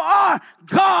 whoever you are,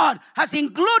 God has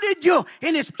included you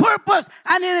in His purpose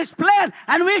and in His plan.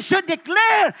 And we should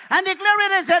declare and declare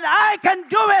it and say, I can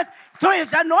do it through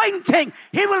His anointing.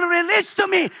 He will release to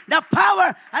me the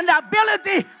power and the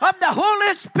ability of the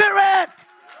Holy Spirit.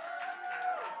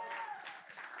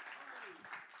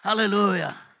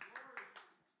 Hallelujah.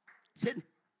 Said,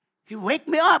 He wake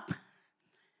me up.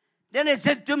 Then He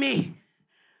said to me,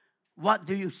 what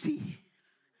do you see?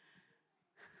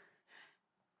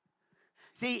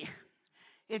 See,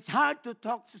 it's hard to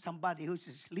talk to somebody who's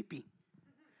sleeping.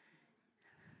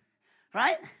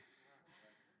 Right?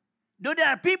 Though there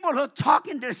are people who talk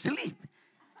in their sleep.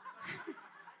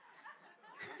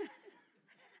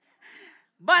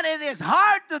 But it is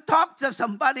hard to talk to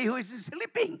somebody who is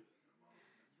sleeping.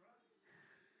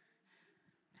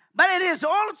 But it is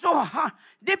also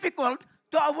difficult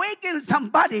to awaken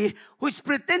somebody who is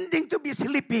pretending to be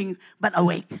sleeping but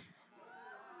awake.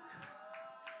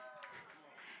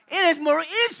 It is more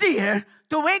easier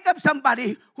to wake up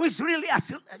somebody who is really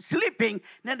sleeping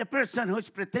than the person who is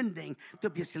pretending to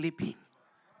be sleeping.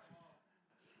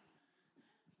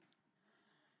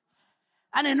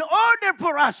 And in order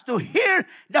for us to hear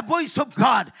the voice of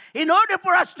God, in order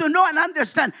for us to know and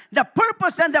understand the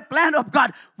purpose and the plan of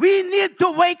God, we need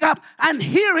to wake up and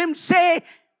hear Him say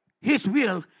His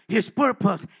will, His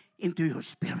purpose into your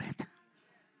spirit.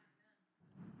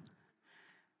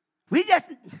 We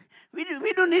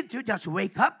don't need to just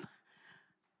wake up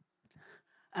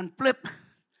and flip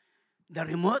the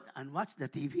remote and watch the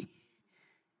TV.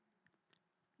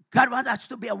 God wants us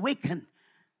to be awakened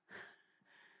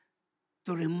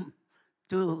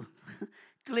to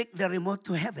click the remote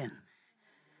to heaven.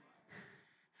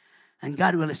 And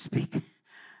God will speak.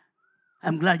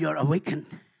 I'm glad you're awakened.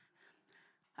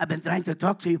 I've been trying to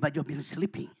talk to you, but you've been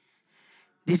sleeping.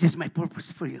 This is my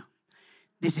purpose for you.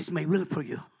 This is my will for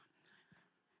you.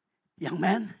 Young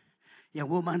man, young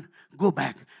woman, go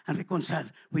back and reconcile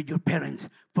with your parents.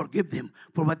 Forgive them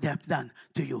for what they have done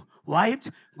to you. Wives,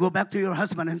 go back to your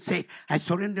husband and say, I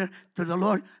surrender to the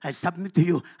Lord. I submit to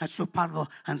you. I follow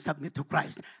and submit to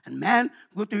Christ. And man,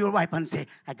 go to your wife and say,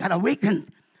 I got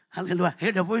awakened. Hallelujah.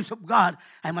 Hear the voice of God.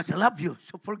 I must love you.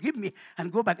 So forgive me.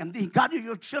 And go back and then gather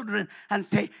your children and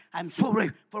say, I'm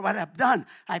sorry for what I've done.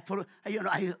 I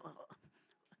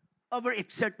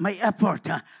overexert my effort.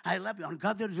 I love you. And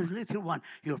gather your little one.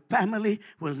 Your family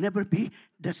will never be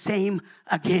the same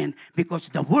again, because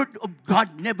the word of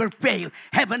God never fails.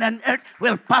 Heaven and earth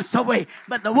will pass away,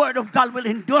 but the word of God will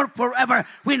endure forever.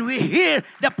 When we hear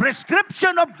the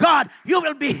prescription of God, you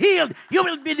will be healed, you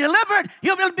will be delivered,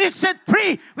 you will be set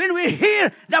free. When we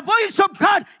hear the voice of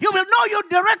God, you will know your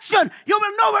direction, you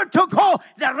will know where to go.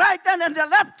 The right hand and the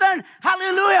left hand,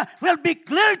 hallelujah, will be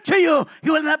clear to you.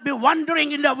 You will not be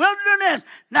wandering in the wilderness,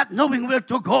 not knowing where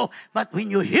to go. But when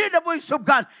you hear the voice of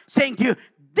God saying to you,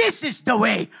 this is the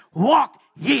way, walk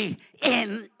ye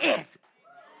in it.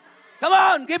 Come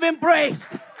on, give Him praise.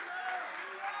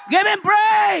 Give Him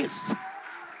praise.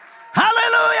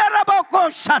 Hallelujah, Raboko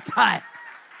Shatai.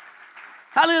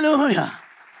 Hallelujah.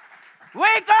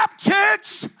 Wake up,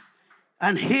 church,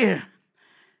 and hear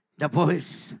the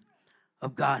voice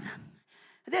of God.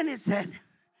 And then it said,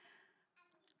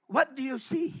 what do you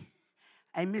see?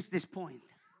 I missed this point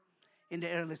in the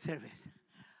early service.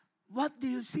 What do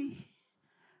you see?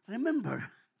 Remember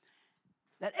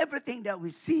that everything that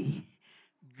we see,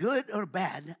 good or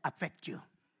bad, affects you.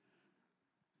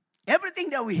 Everything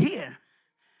that we hear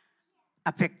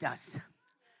affects us.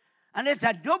 And it's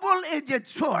a double-edged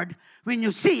sword when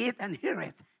you see it and hear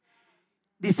it.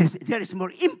 There is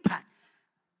more impact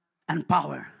and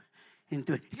power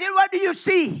into it. He said, what do you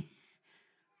see?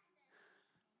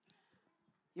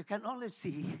 You can only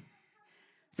see.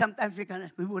 Sometimes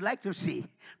we would like to see.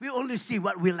 We only see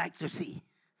what we like to see.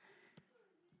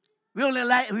 We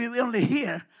only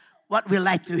hear what we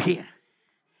like to hear.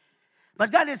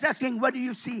 But God is asking, what do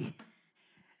you see?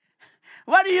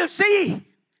 What do you see?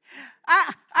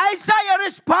 Isaiah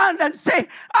respond and say,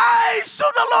 I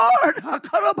saw the Lord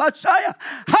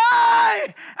high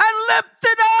and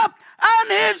lifted up,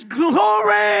 and His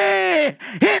glory,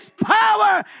 His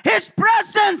power, His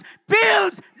presence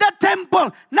fills the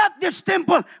temple. Not this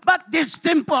temple, but this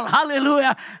temple.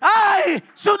 Hallelujah. I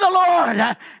saw the Lord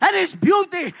and His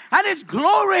beauty and His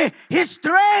glory, His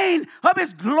train of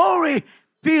His glory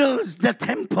fills the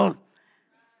temple.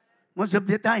 Most of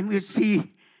the time we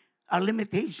see our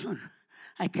limitation.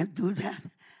 I can't do that.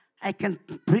 I can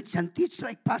preach and teach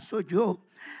like Pastor Joe.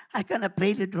 I cannot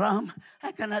play the drum.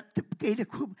 I cannot play the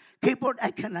keyboard.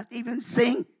 I cannot even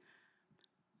sing.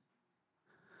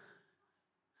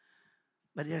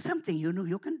 But there's something you know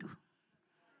you can do.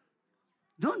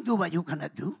 Don't do what you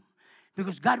cannot do,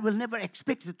 because God will never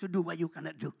expect you to do what you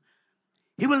cannot do.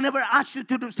 He will never ask you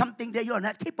to do something that you are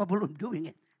not capable of doing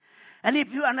it. And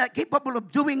if you are not capable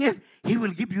of doing it, He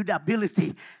will give you the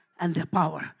ability and the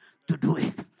power to do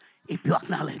it if you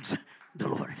acknowledge the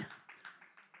Lord.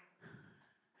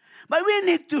 But we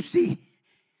need to see.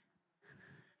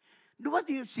 What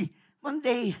do you see? One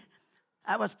day,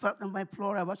 I was on my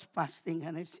floor, I was fasting,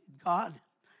 and I said, God,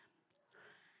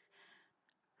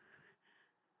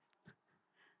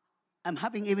 I'm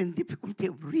having even difficulty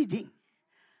of reading.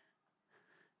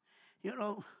 You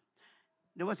know,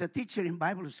 there was a teacher in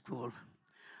Bible school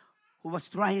who was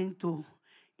trying to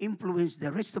influence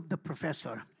the rest of the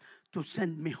professor to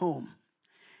send me home.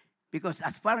 Because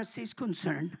as far as he's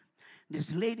concerned,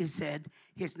 this lady said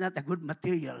he's not a good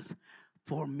material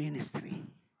for ministry.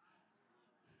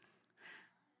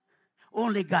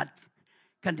 Only God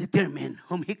can determine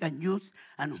whom He can use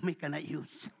and whom He cannot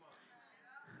use.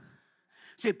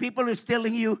 So if people is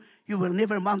telling you, you will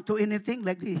never amount to anything,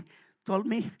 like they told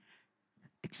me,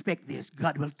 expect this.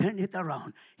 God will turn it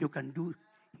around. You can do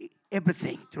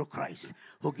everything through Christ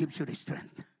who gives you the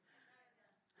strength.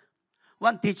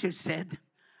 One teacher said,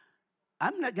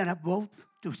 I'm not going to vote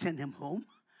to send him home,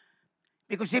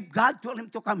 because if God told him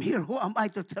to come here, who am I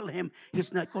to tell him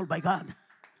he's not called by God?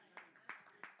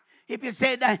 If he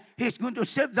said that he's going to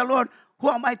serve the Lord, who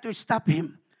am I to stop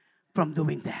him from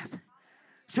doing that?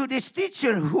 So this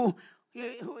teacher who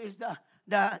is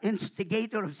the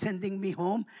instigator of sending me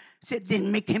home said,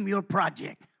 then make him your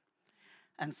project.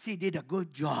 And she did a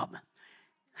good job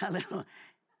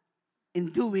in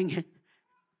doing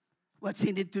what she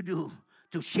needed to do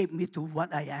to shape me to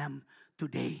what I am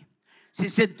today. She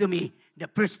said to me, the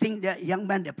first thing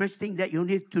that you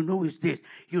need to know is this.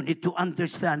 You need to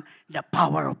understand the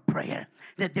power of prayer.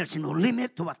 That there's no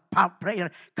limit to what prayer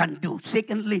can do.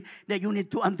 Secondly, that you need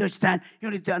to understand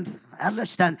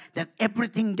that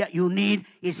everything that you need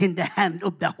is in the hand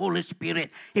of the Holy Spirit.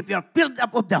 If you're filled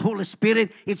up of the Holy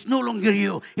Spirit, it's no longer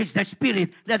you. It's the Spirit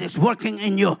that is working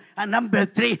in you. And number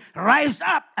 3, rise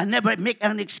up and never make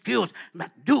an excuse,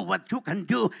 but do what you can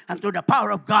do. And through the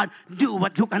power of God, do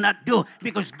what you cannot do.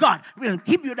 Because God will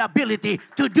give you the ability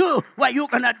to do what you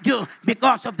cannot do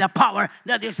because of the power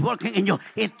that is working in you.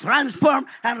 It transformed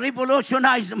and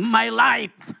revolutionized my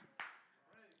life.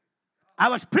 I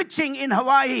was preaching in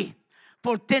Hawaii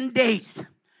for 10 days.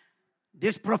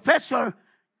 This professor,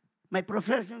 my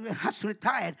professor has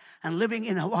retired and living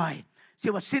in Hawaii. She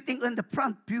was sitting in the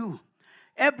front pew.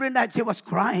 Every night she was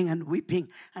crying and weeping.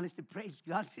 And I said, praise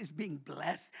God, she's being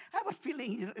blessed. I was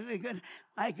feeling really good.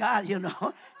 My God,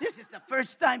 this is the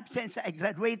first time since I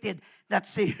graduated that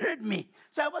she heard me.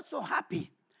 So I was so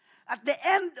happy. At the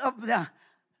end of the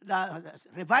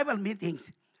revival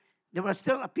meetings, there were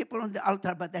still people on the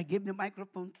altar, but I gave the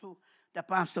microphone to the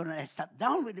pastor, and I sat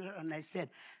down with her, and I said,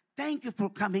 thank you for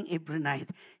coming every night.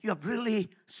 You have really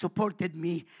supported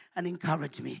me and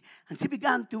encouraged me. And she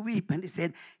began to weep, and she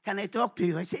said, can I talk to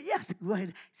you? I said, yes, go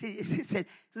ahead. She said,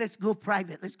 let's go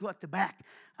private. Let's go at the back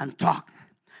and talk.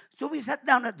 So we sat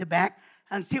down at the back,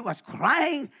 and she was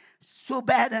crying so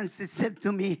bad, and she said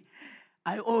to me,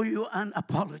 I owe you an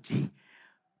apology.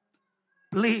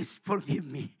 Please forgive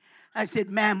me. I said,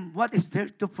 ma'am, what is there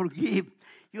to forgive?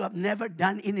 You have never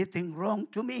done anything wrong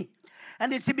to me.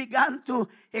 And as he began to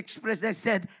express, I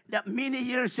said that many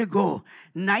years ago,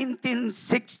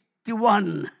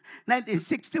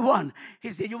 1961,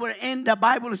 he said, you were in the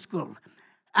Bible school.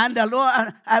 And the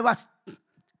Lord, I was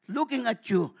looking at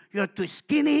you. You're too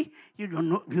skinny. You don't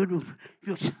know.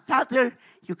 You stutter.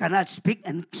 You cannot speak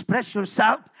and express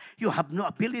yourself. You have no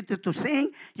ability to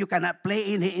sing. You cannot play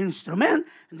any instrument.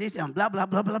 And this and blah blah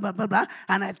blah blah blah blah blah.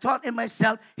 And I thought in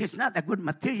myself, he's not a good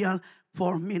material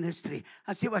for ministry.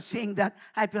 As he was saying that,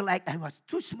 I feel like I was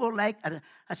too small, like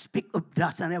a speck of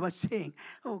dust. And I was saying,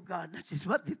 oh God, this is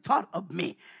what they thought of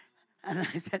me. And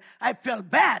I said, I felt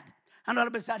bad. And all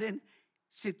of a sudden,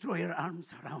 she threw her arms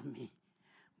around me.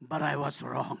 But I was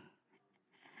wrong.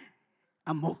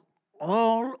 Among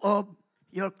all of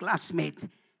your classmates,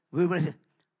 we were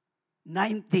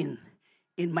 19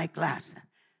 in my class.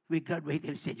 We graduated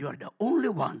and said, you are the only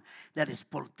one that is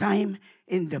full-time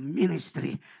in the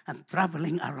ministry and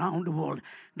traveling around the world.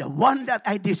 The one that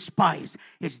I despise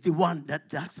is the one that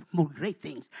does more great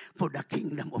things for the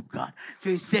kingdom of God.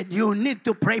 So he said, you need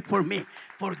to pray for me.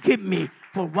 Forgive me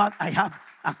for what I have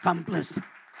accomplished.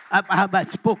 I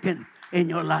have spoken in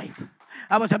your life.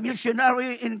 I was a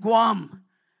missionary in Guam.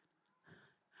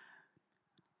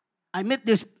 I met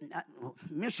this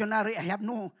missionary. I have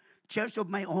no church of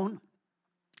my own.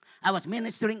 I was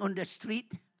ministering on the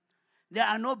street. There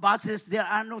are no buses. There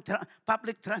are no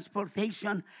public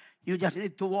transportation. You just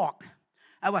need to walk.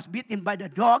 I was beaten by a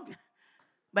dog,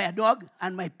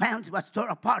 and my pants was torn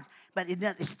apart. But it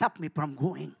didn't stop me from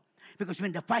going. Because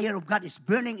when the fire of God is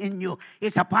burning in you,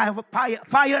 it's a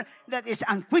fire that is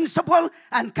unquenchable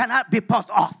and cannot be put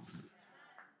off.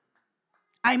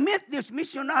 I met this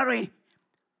missionary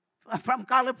from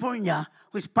California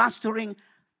who's pastoring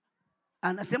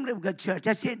an Assembly of God church.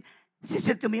 She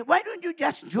said to me, why don't you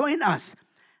just join us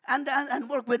and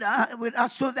work with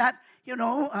us so that,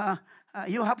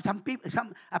 you have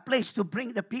a place to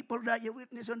bring the people that you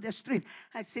witness on the street.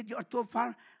 I said, you're too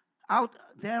far out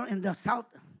there in the south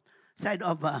side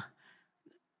of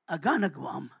Agana,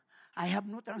 Guam. I have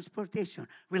no transportation.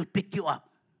 We'll pick you up.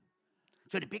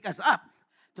 So they pick us up.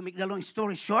 To make the long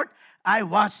story short, I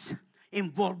was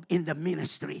involved in the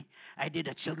ministry. I did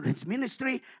a children's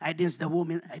ministry. I did the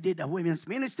women's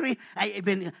ministry.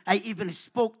 I even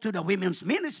spoke to the women's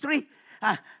ministry.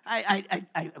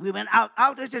 We went out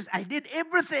outreaches. I did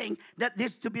everything that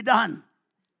needs to be done.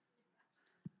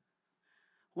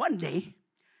 One day,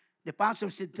 the pastor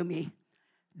said to me,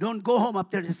 don't go home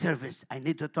after the service. I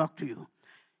need to talk to you.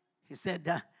 He said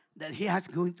that he has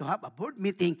going to have a board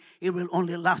meeting. It will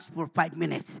only last for 5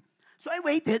 minutes. So I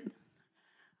waited.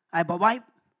 I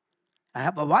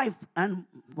have a wife and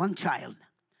one child.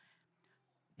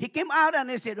 He came out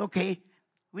and he said, okay,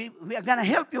 we are going to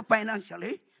help you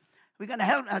financially. We're going to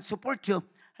help and support you.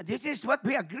 This is what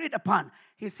we agreed upon.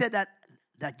 He said that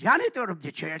the janitor of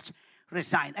the church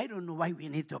resigned. I don't know why we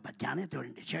need to have a janitor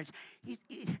in the church.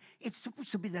 It's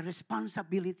supposed to be the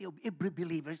responsibility of every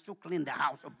believer to clean the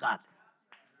house of God.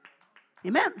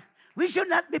 Amen? We should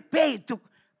not be paid to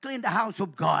clean the house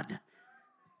of God.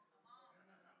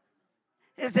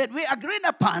 He said, we agreed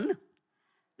upon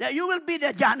that you will be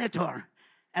the janitor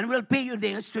and we'll pay you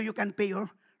this so you can pay your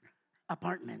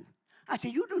apartment. I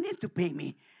said, you don't need to pay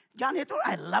me. Janitor,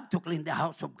 I love to clean the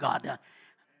house of God.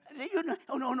 I said,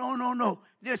 oh, no.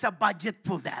 There's a budget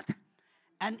for that.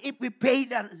 And if we pay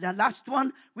the last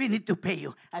one, we need to pay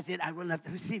you. I said, I will not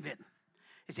receive it.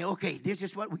 He said, okay, this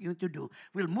is what we're going to do.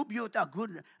 We'll move you to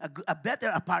a better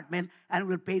apartment and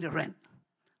we'll pay the rent.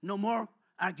 No more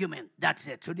argument. That's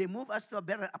it. So they moved us to a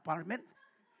better apartment.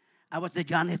 I was the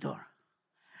janitor.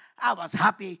 I was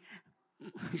happy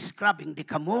scrubbing the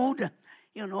commode,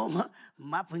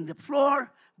 mopping the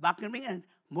floor, vacuuming and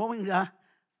mowing the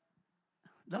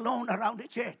lawn around the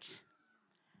church.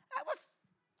 I was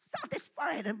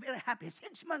satisfied and very happy.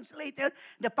 6 months later,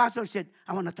 the pastor said,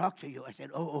 I want to talk to you. I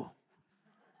said, oh.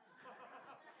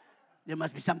 There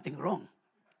must be something wrong.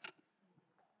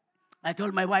 I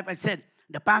told my wife, I said,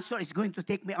 the pastor is going to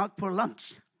take me out for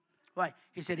lunch. Why?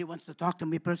 He said he wants to talk to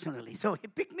me personally. So he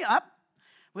picked me up.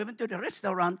 We went to the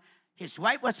restaurant. His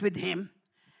wife was with him.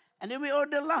 And then we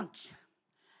ordered lunch.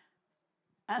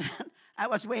 And I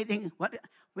was waiting.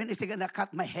 When is he going to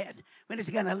cut my head? When is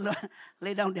he going to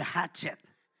lay down the hatchet?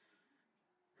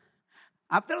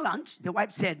 After lunch, the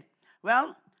wife said,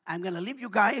 well, I'm going to leave you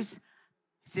guys.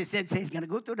 She said he's going to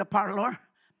go to the parlor.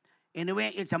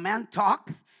 Anyway, it's a man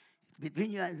talk.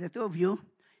 Between you and the two of you,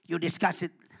 you discuss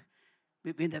it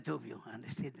between the two of you. And I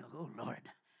said, oh, Lord,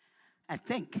 I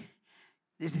think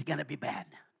this is going to be bad.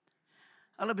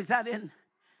 All of a sudden,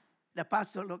 the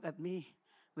pastor looked at me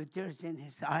with tears in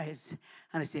his eyes.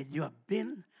 And I said, you have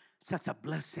been such a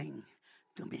blessing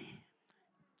to me.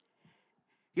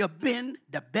 You have been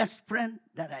the best friend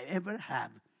that I ever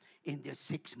have in these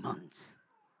 6 months.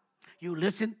 You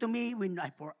listened to me when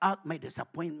I pour out my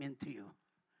disappointment to you.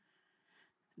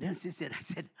 Then she said, I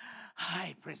said,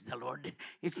 hi, praise the Lord.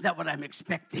 It's not what I'm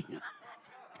expecting.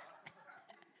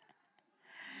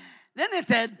 Then he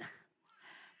said,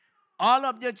 all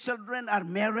of your children are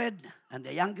married, and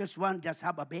the youngest one just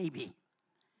have a baby.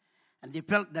 And they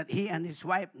felt that he and his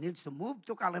wife needs to move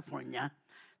to California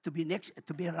to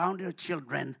be around their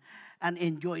children and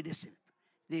enjoy this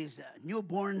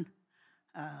newborn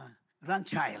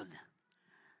grandchild.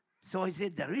 So he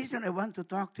said, the reason I want to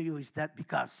talk to you is that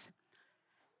because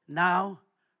now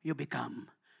you become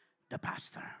the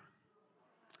pastor.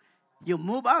 You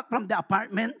move out from the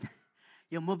apartment,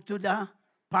 you move to the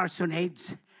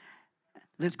parsonage.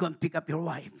 Let's go and pick up your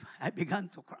wife. I began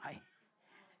to cry.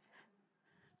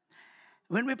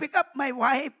 When we pick up my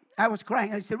wife, I was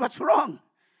crying. I said, what's wrong?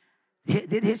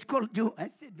 Did he scold you? I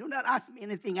said, do not ask me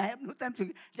anything. I have no time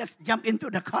to just jump into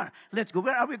the car. Let's go.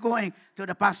 Where are we going? To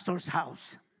the pastor's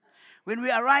house. When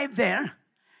we arrived there,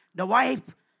 the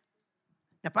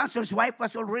pastor's wife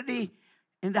was already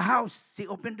in the house. She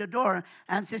opened the door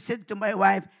and she said to my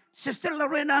wife, Sister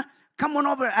Lorena, come on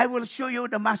over. I will show you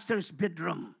the master's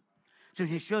bedroom. So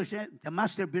she shows you the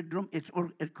master bedroom. It's all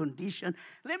air conditioned.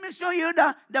 Let me show you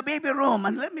the baby room,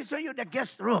 and let me show you the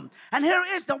guest room. And here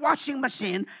is the washing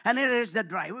machine, and here is the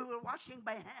dryer. We were washing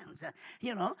by hands,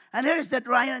 And here is the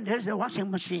dryer, and here's the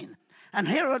washing machine. And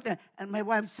and my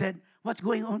wife said, what's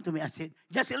going on to me? I said,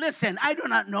 just listen. I do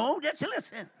not know. Just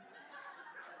listen.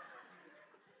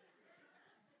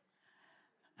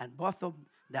 And both of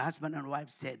the husband and wife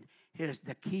said, here's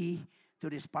the key to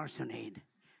this parsonage.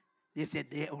 They said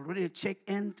they already checked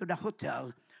into the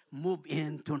hotel, move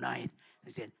in tonight.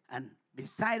 They said, and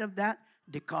beside of that,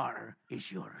 the car is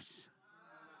yours.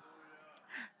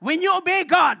 When you obey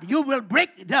God, you will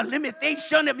break the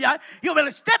limitation of God. You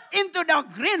will step into the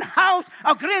greenhouse,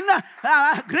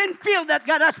 green field that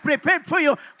God has prepared for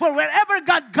you. For wherever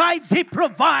God guides, He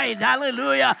provides.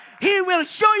 Hallelujah. He will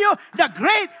show you the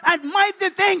great and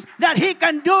mighty things that He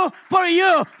can do for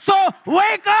you. So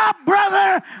wake up,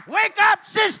 brother. Wake up,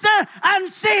 sister, and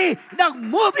see the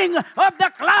moving of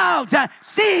the clouds.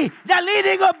 See the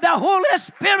leading of the Holy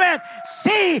Spirit.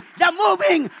 See the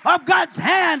moving of God's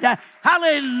hand.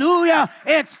 Hallelujah.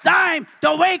 It's time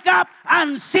to wake up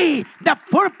and see the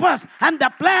purpose and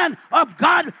the plan of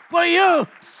God for you.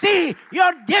 See,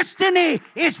 your destiny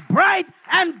is bright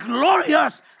and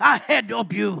glorious ahead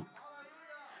of you.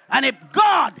 And if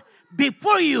God be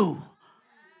for you,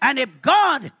 and if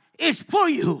God is for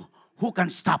you, who can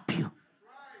stop you?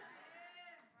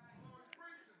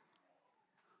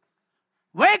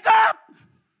 Wake up!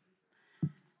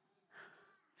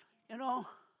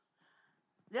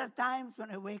 There are times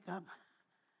when I wake up,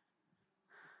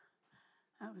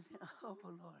 I would say, oh,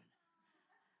 Lord,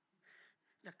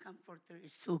 the Comforter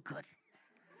is so good.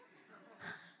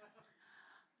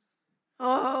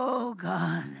 Oh,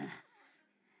 God,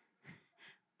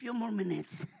 few more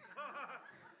minutes.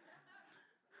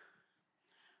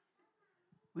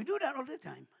 We do that all the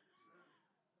time,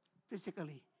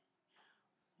 physically.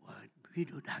 But we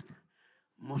do that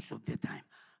most of the time,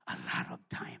 a lot of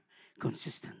time,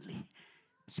 consistently.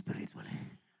 Spiritually.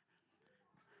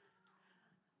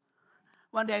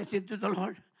 One day I said to the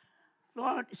Lord,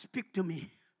 Lord, speak to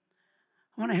me.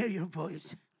 I want to hear your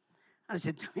voice. I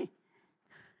said to me,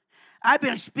 I've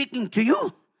been speaking to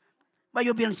you, but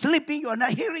you've been sleeping. You are not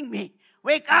hearing me.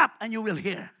 Wake up and you will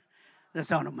hear the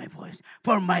sound of my voice.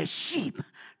 For my sheep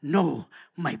know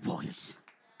my voice.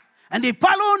 And they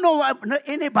follow not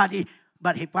anybody,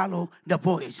 but he follow the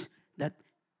voice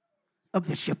of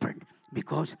the shepherd,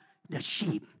 because the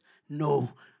sheep know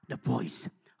the voice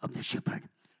of the shepherd.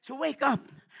 So wake up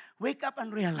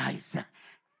and realize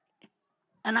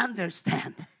and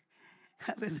understand.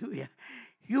 Hallelujah.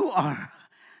 You are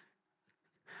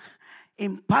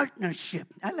in partnership.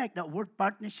 I like that word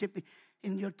partnership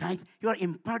in your tithes. You are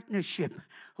in partnership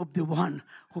of the one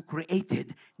who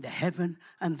created the heaven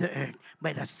and the earth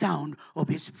by the sound of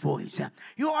his voice.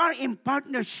 You are in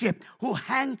partnership who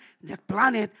hang the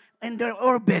planet in their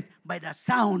orbit by the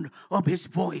sound of his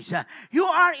voice. You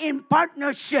are in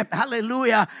partnership,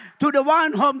 hallelujah, to the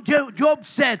one whom Job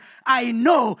said, I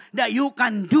know that you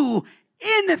can do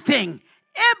anything,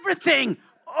 everything,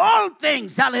 all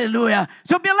things, hallelujah.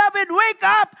 So beloved, wake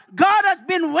up. God has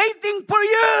been waiting for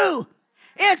you.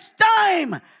 It's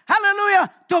time,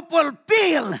 hallelujah, to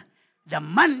fulfill the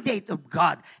mandate of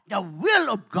God, the will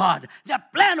of God, the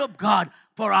plan of God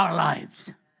for our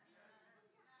lives.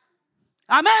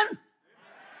 Amen?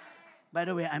 By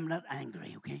the way, I'm not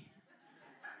angry, okay?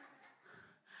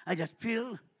 I just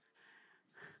feel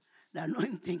the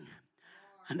anointing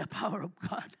and the power of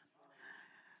God.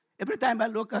 Every time I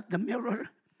look at the mirror,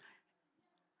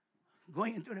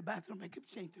 going into the bathroom, I kept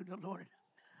saying to the Lord,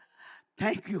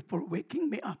 thank you for waking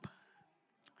me up.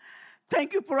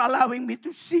 Thank you for allowing me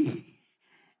to see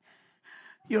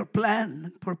your plan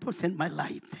and purpose in my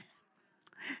life.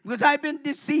 Because I've been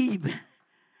deceived.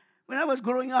 When I was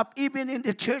growing up, even in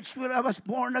the church where I was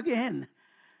born again,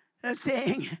 they're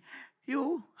saying,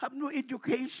 you have no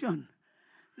education.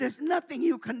 There's nothing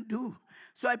you can do.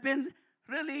 So I've been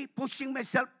really pushing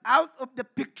myself out of the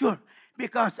picture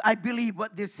because I believe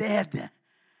what they said.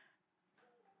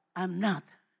 I'm not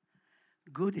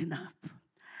good enough.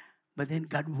 But then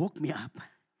God woke me up,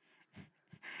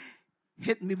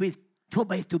 hit me with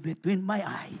 2x2 between my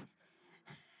eye.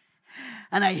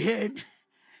 And I heard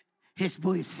his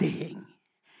voice saying,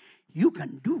 you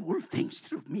can do all things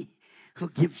through me who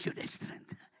gives you the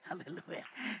strength. Hallelujah.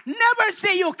 Never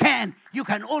say you can. You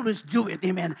can always do it.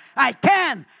 Amen. I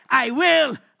can, I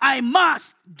will, I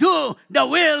must do the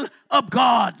will of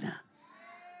God.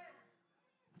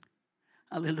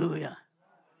 Hallelujah.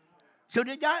 So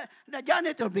the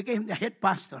janitor became the head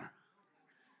pastor.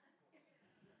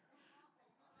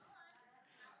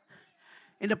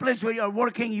 In the place where you are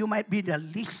working, you might be the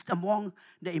least among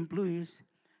the employees.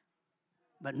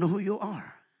 But know who you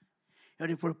are. You're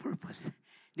there for a purpose.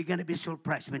 You're going to be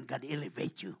surprised when God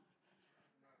elevates you.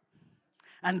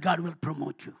 And God will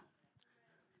promote you.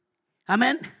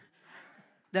 Amen?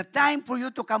 The time for you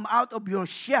to come out of your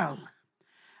shell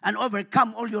and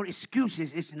overcome all your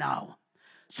excuses is now.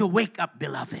 So wake up,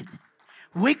 beloved.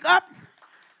 Wake up.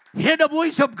 Hear the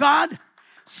voice of God.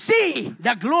 See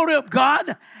the glory of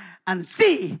God. And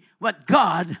see what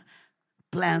God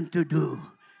planned to do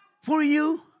for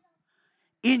you,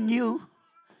 in you,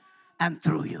 and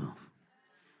through you.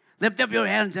 Lift up your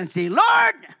hands and say,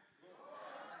 Lord,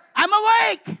 I'm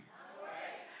awake.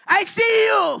 I see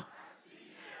you.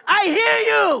 I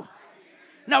hear you.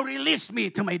 Now release me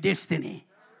to my destiny.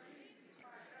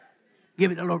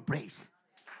 Give it the Lord praise.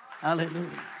 Hallelujah.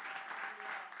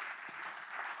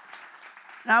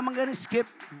 Now I'm going to skip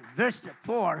verse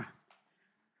 4.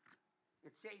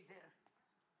 It says there.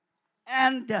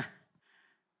 And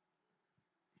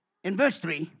in verse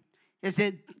 3, it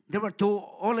said there were 2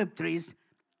 olive trees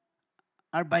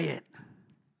are by it.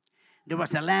 There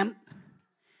was a lamp,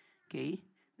 okay,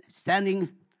 standing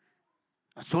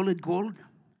a solid gold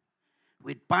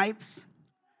with pipes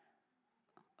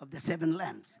of the 7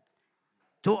 lamps.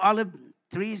 2 olive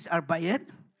trees are by it,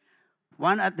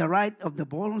 one at the right of the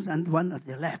bowls and one at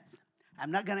the left.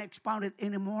 I'm not going to expound it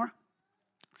anymore.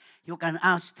 You can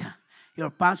ask your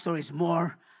pastor is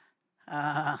more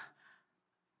a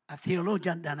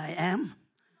theologian than I am.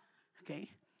 Okay.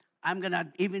 I'm going to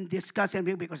even discuss it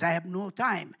because I have no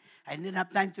time. I didn't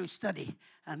have time to study.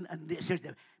 And this is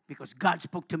because God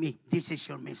spoke to me, this is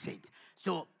your message.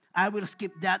 So I will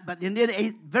skip that. But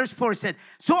in verse 4 said,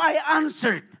 so I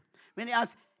answered. When he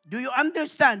asked, do you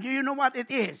understand? Do you know what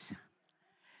it is?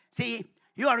 See,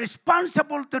 you are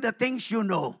responsible to the things you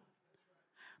know.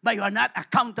 But you are not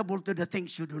accountable to the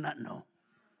things you do not know.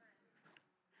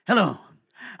 Hello.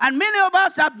 And many of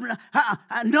us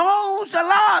knows a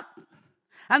lot.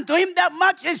 And to him that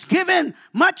much is given,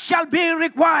 much shall be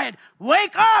required.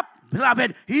 Wake up,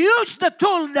 beloved. Use the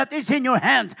tool that is in your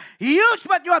hands. Use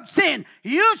what you have seen.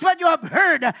 Use what you have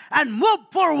heard. And move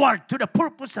forward to the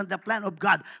purpose and the plan of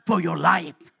God for your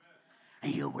life.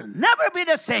 And you will never be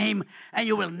the same. And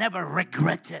you will never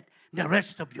regret it the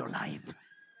rest of your life.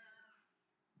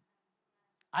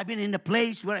 I've been in a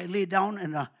place where I lay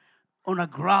down on a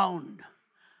ground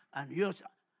and use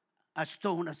a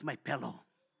stone as my pillow.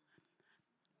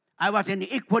 I was in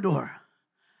Ecuador.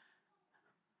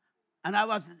 And I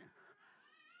was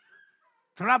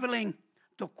traveling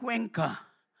to Cuenca,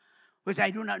 which I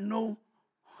do not know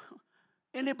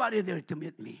anybody there to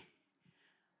meet me.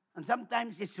 And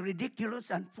sometimes it's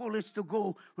ridiculous and foolish to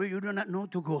go where you do not know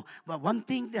to go. But one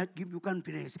thing that gives you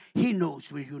confidence, he knows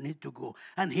where you need to go.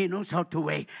 And he knows how to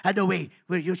way, the way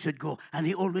where you should go. And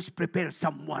he always prepares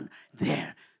someone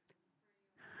there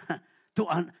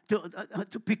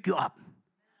to pick you up.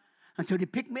 And so they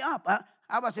picked me up.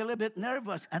 I was a little bit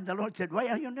nervous. And the Lord said, why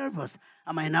are you nervous?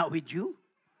 Am I not with you?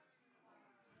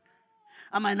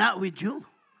 Am I not with you?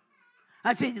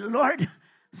 I said, Lord,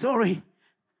 sorry.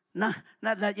 Not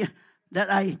that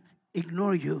I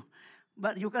ignore you,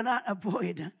 but you cannot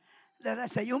avoid that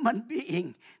as a human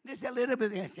being. There's a little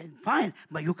bit, I said, fine,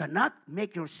 but you cannot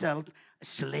make yourself a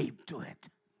slave to it.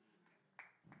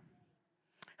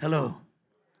 Hello.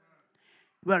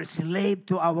 We are a slave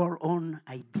to our own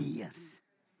ideas.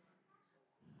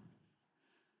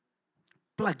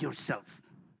 Plug yourself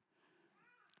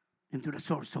into the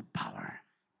source of power.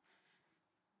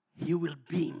 You will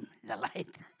beam the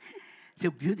light.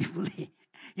 so beautifully.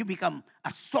 You become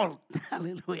a salt,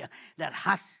 hallelujah, that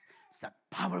has that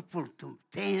powerful to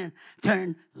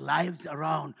turn lives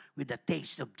around with the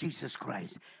taste of Jesus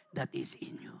Christ that is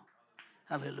in you.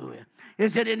 Hallelujah.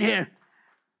 Is it in here?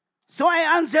 So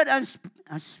I answered and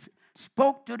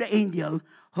spoke to the angel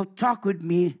who talked with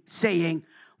me, saying,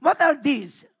 "What are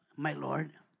these, my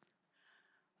Lord?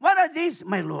 What are these,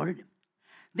 my Lord?"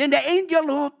 Then the angel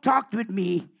who talked with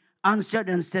me answered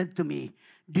and said to me,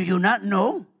 "Do you not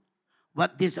know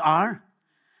what these are?"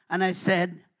 And I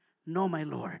said, "No, my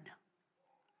Lord."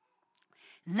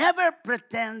 Never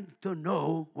pretend to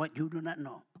know what you do not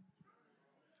know.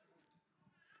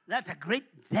 That's a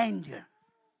great danger.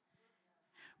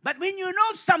 But when you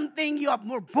know something, you have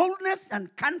more boldness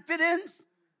and confidence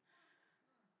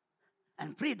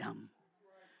and freedom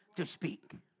to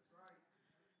speak.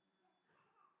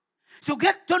 So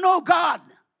get to know God.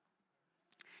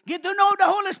 Get to know the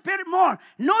Holy Spirit more.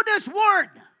 Know this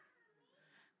word.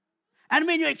 And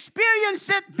when you experience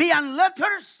it beyond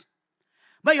letters,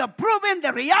 but you have proven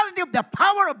the reality of the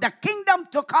power of the kingdom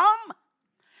to come,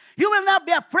 you will not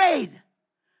be afraid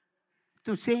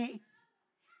to say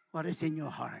what is in your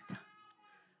heart.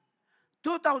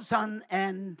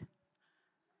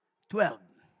 2012,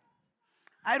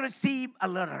 I received a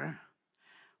letter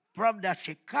from the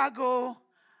Chicago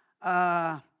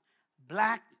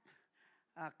Black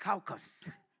Caucus.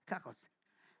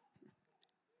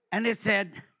 And they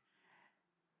said,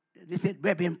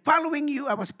 "We've been following you."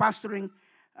 I was pastoring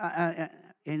I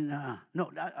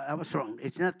was wrong.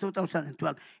 It's not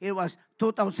 2012. It was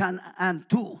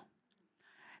 2002.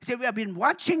 See, we have been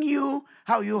watching you,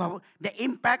 how you have the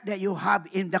impact that you have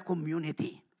in the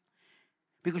community.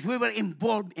 Because we were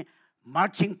involved in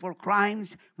marching for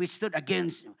crimes. We stood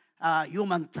against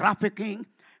human trafficking.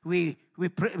 We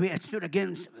stood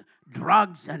against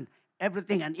drugs and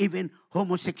everything, and even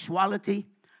homosexuality.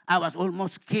 I was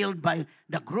almost killed by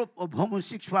the group of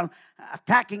homosexuals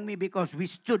attacking me because we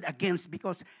stood against,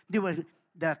 because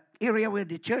the area where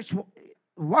the church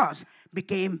was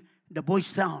became the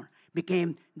Boys Town,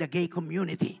 became the gay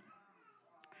community,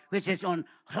 which is on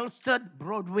Halsted,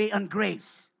 Broadway, and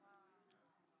Grace.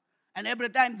 And every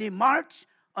time they march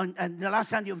on the last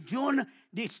Sunday of June,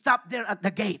 they stop there at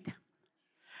the gate.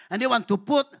 And they want to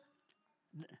put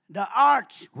the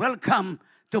arch, "Welcome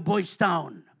to Boys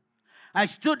Town." I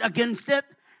stood against it,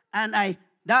 and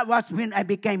that was when I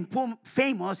became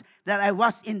famous, that I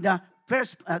was in the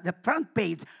front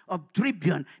page of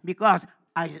Tribune, because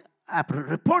a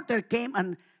reporter came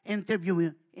and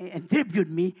interviewed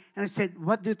me, and I said,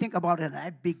 "What do you think about it?" And I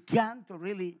began to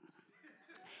really,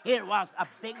 it was a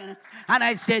big, and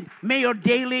I said, "Mayor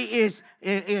Daley is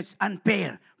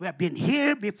unfair. We have been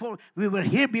here before. We were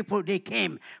here before they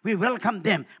came. We welcomed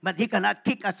them, but he cannot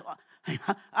kick us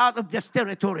out of this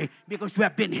territory because we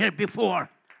have been here before.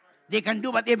 They can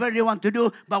do whatever they want to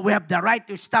do, but we have the right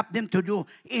to stop them to do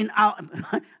in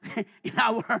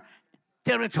our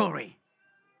territory."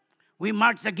 We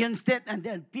marched against it, and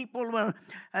then people were.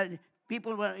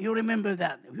 You remember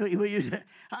that?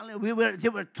 They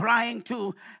were trying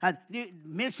to, the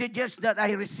messages that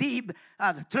I received,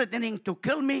 threatening to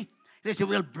kill me. They said,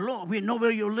 "We know where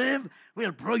you live.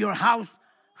 We'll blow your house.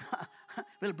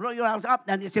 We'll blow your house up."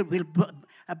 And they said, "We'll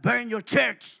burn your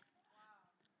church."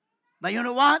 But you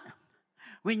know what?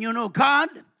 When you know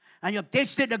God and you've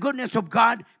tasted the goodness of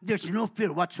God, there's no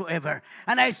fear whatsoever.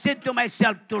 And I said to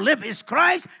myself, to live is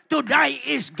Christ, to die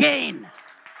is gain.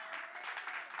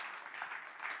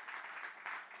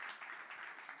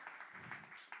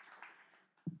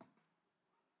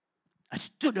 I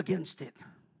stood against it.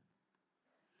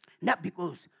 Not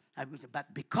because I was,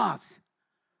 but because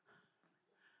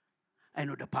I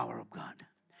know the power of God.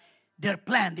 Their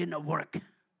plan didn't work.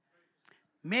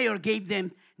 Mayor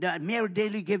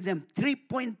Daley gave them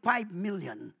 $3.5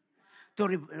 million to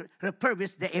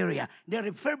refurbish the area. They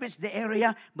refurbished the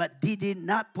area, but they did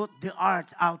not put the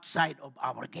arch outside of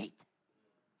our gate.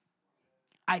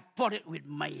 I fought it with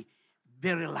my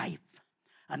very life,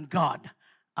 and God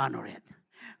honored it.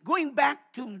 Going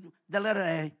back to the letter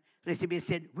I received, it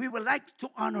said, "We would like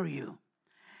to honor you.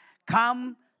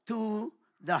 Come to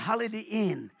the Holiday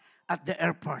Inn at the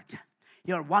airport.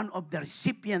 You're one of the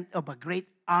recipients of a great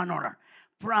honor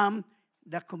from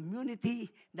the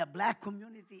community, the black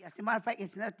community." As a matter of fact,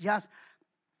 it's not just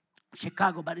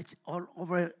Chicago, but it's all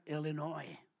over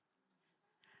Illinois.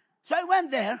 So I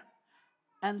went there,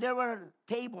 and there were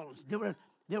tables.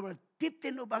 There were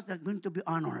 15 of us that were going to be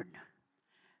honored.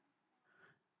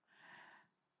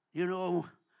 You know,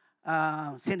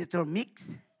 Senator Mix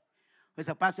was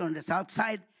a pastor on the south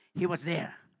side. He was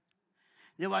there.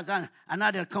 There was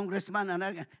another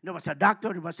congressman, there was a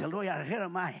doctor, there was a lawyer. Here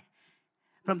am I,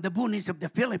 from the boonies of the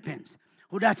Philippines,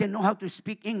 who doesn't know how to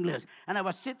speak English. And I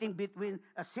was sitting between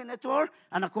a senator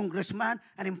and a congressman,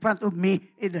 and in front of me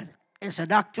is a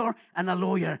doctor and a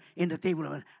lawyer in the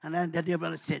table. And then the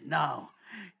devil said, now,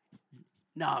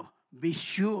 be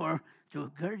sure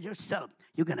to gird yourself.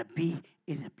 You're going to be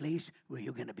in a place where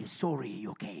you're going to be sorry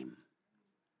you came.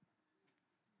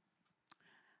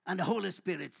 And the Holy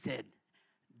Spirit said,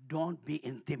 don't be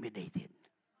intimidated.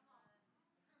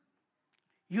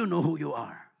 You know who you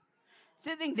are.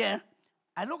 Sitting there,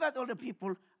 I look at all the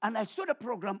people, and I saw the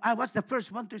program. I was the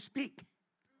first one to speak.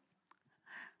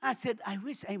 I said, I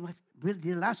wish I was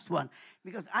the last one,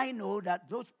 because I know that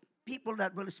those people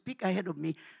that will speak ahead of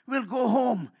me will go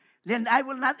home. Then I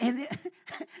will not,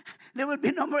 there will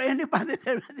be no more anybody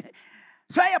there.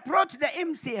 So I approached the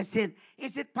MC. I said,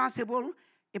 is it possible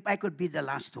if I could be the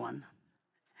last one?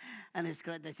 And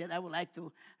I said, I would like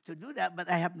to do that, but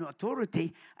I have no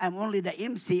authority. I'm only the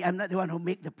MC. I'm not the one who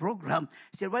make the program.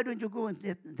 He said, why don't you go and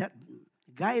that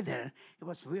guy there? He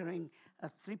was wearing a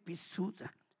 3-piece suit,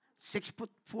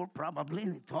 6'4" probably,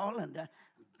 and tall and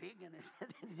big. And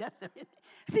I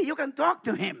said, you can talk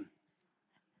to him.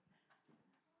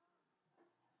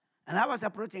 And I was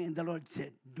approaching, and the Lord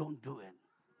said, don't do it.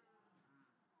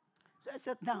 So I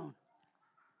sat down.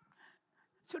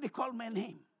 So they called my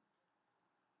name.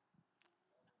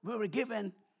 We were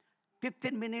given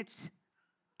 15 minutes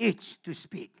each to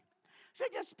speak. So I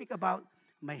just speak about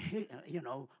my,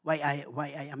 why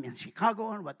I am in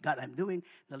Chicago and what God I'm doing.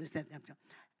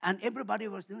 And everybody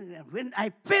was doing that. When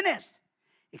I finished,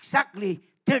 exactly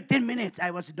 13 minutes, I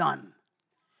was done.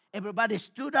 Everybody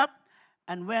stood up,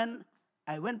 and when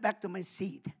I went back to my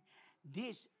seat,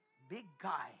 this big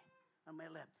guy on my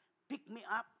left picked me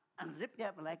up and ripped me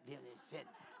up like this. He said,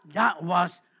 that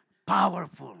was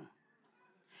powerful.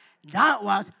 That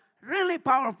was really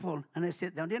powerful. And I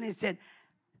sat down. Then he said,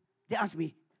 they asked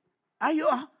me, are you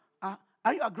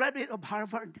a graduate of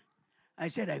Harvard? I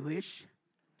said, I wish.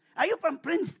 Are you from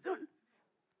Princeton?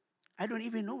 I don't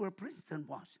even know where Princeton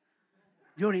was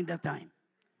during that time.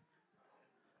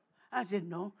 I said,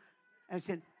 no. I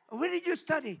said, where did you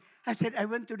study? I said, I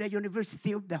went to the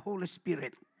University of the Holy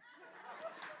Spirit.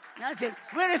 And I said,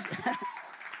 where is...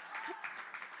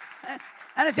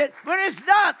 And I said, where is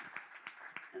that?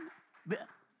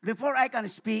 Before I can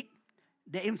speak,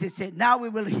 the MC said, now we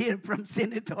will hear from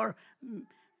Senator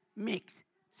Mix.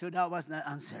 So that was not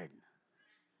answered.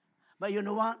 But you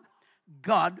know what?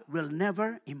 God will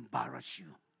never embarrass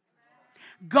you.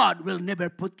 God will never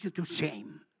put you to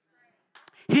shame.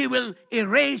 He will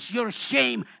erase your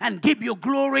shame and give you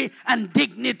glory and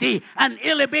dignity and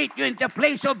elevate you into a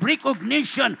place of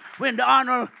recognition when the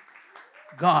honor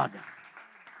God.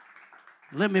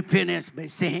 Let me finish by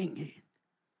saying,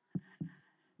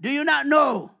 do you not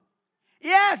know?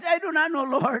 Yes, I do not know,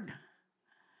 Lord.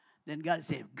 Then God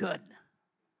said, good.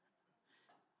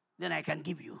 Then I can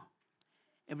give you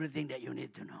everything that you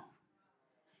need to know.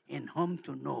 In whom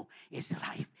to know is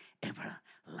life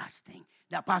everlasting.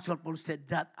 The Apostle Paul said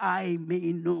that I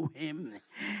may know him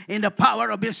in the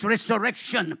power of his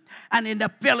resurrection and in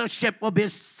the fellowship of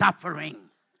his suffering.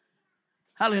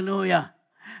 Hallelujah.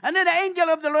 And then the angel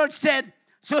of the Lord said,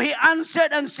 so he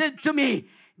answered and said to me,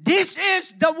 this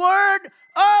is the word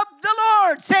of the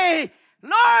Lord. Say,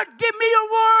 Lord, give me your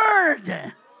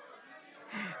word.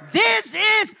 This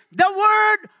is the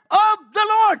word of the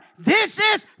Lord. This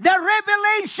is the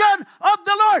revelation of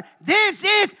the Lord. This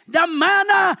is the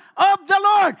manna of the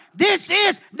Lord. This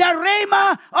is the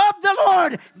rhema of the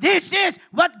Lord. This is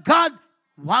what God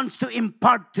wants to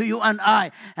impart to you and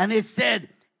I. And he said,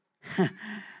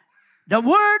 the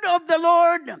word of the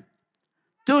Lord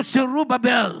to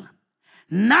Zerubbabel,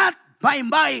 not by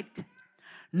might,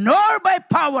 nor by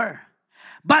power,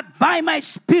 but by my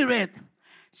spirit,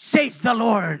 says the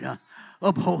Lord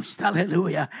of hosts.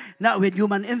 Hallelujah. Not with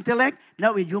human intellect,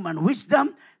 not with human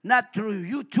wisdom, not through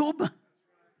YouTube.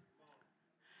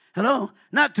 Hello?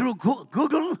 Not through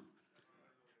Google,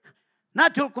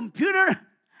 not through computer,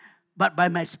 but by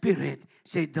my spirit,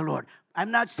 says the Lord.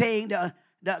 I'm not saying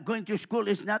that going to school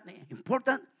is not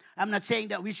important. I'm not saying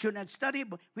that we should not study,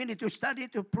 but we need to study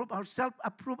to prove ourselves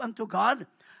approved unto God,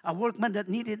 a workman that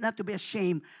needed not to be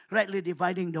ashamed, rightly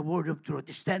dividing the word of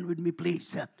truth. Stand with me,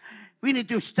 please. We need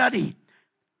to study.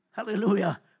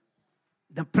 Hallelujah.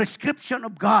 the prescription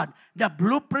of God, the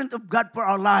blueprint of God for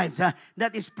our lives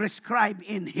that is prescribed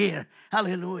in here.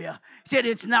 Hallelujah. He said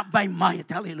it's not by might.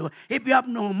 Hallelujah. If you have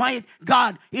no might,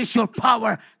 God is your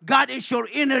power. God is your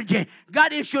energy.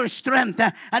 God is your strength.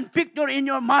 And picture in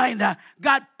your mind,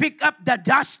 God picked up the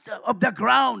dust of the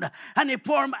ground and He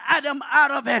formed Adam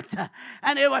out of it.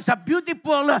 And it was a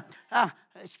beautiful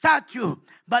statue,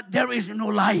 but there is no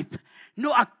life,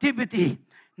 no activity,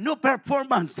 no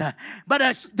performance. But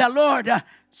as the Lord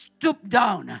stooped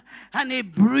down and He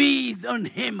breathed on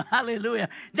him, hallelujah,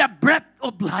 the breath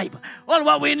of life. All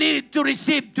what we need to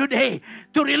receive today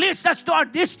to release us to our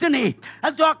destiny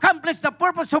and to accomplish the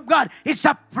purpose of God is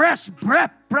a fresh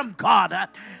breath from God,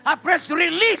 a fresh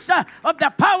release of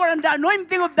the power and the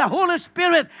anointing of the Holy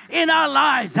Spirit in our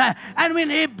lives. And when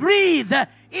He breathes,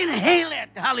 inhale it,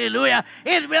 hallelujah,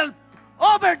 it will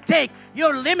overtake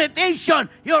your limitation,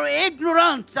 your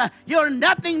ignorance, your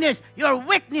nothingness, your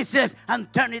weaknesses,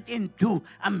 and turn it into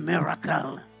a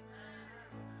miracle.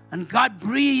 And God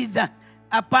breathed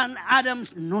upon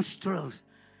Adam's nostrils,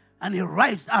 and he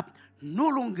rised up, no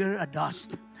longer a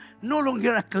dust, no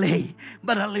longer a clay,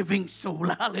 but a living soul.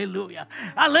 Hallelujah.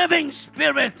 A living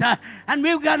spirit. And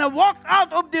we're going to walk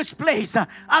out of this place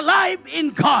alive in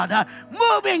God,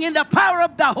 moving in the power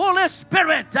of the Holy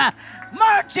Spirit,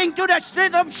 marching to the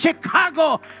street of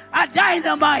Chicago, a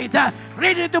dynamite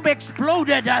ready to be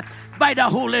exploded by the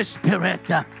Holy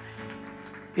Spirit.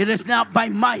 It is not by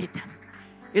might,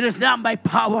 it is not by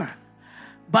power,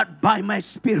 but by my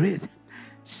Spirit,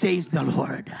 says the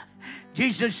Lord.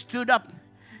 Jesus stood up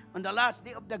on the last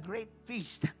day of the great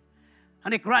feast,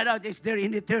 and He cried out, is there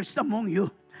any thirst among you?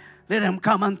 Let him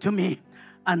come unto me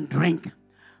and drink.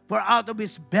 For out of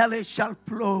his belly shall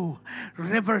flow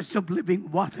rivers of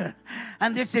living water.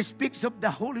 And this speaks of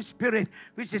the Holy Spirit,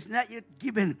 which is not yet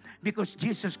given because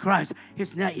Jesus Christ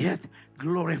is not yet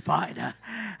glorified.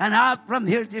 And out from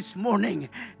here this morning,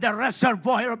 the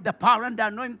reservoir of the power and the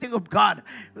anointing of God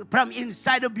from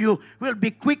inside of you will be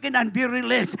quickened and be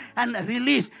released, and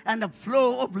the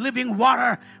flow of living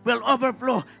water will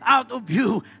overflow out of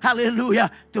you.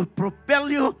 Hallelujah. To propel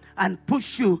you and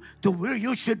push you to where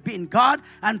you should be in God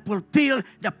and fulfill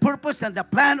the purpose and the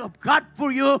plan of God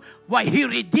for you, why He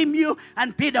redeemed you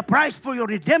and paid the price for your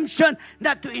redemption,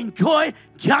 not to enjoy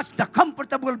just the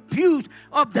comfortable pews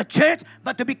of the church,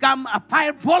 but to become a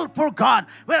fireball for God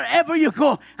wherever you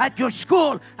go, at your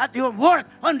school, at your work,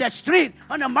 on the street,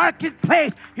 on the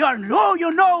marketplace. You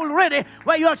know already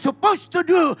what you are supposed to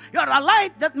do. You're a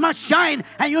light that must shine,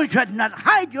 and you should not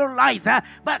hide your light,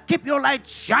 but keep your light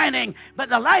shining. But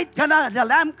the lamp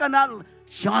cannot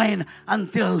shine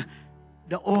until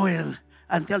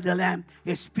the lamp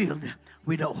is filled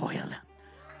with the oil.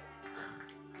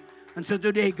 And so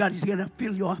today, God is going to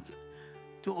fill you up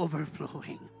to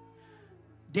overflowing.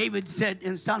 David said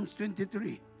in Psalms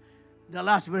 23, the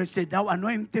last verse said, Thou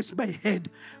anointest my head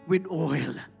with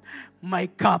oil, my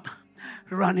cup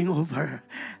running over.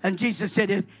 And Jesus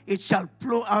said, it shall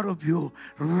flow out of you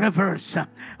rivers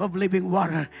of living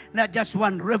water. Not just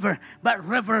one river, but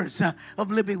rivers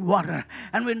of living water.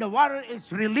 And when the water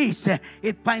is released,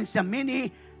 it finds a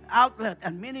many outlet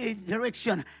and many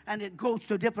direction, and it goes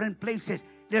to different places.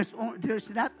 There's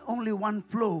not only one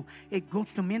flow, it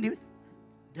goes to many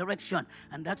direction.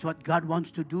 And that's what God wants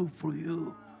to do for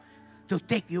you, to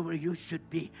take you where you should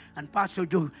be. And Pastor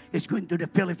Joe is going to the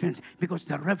Philippines because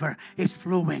the river is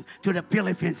flowing to the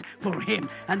Philippines for him.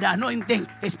 And the anointing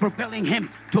is propelling him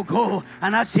to go.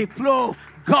 And as he flows,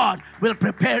 God will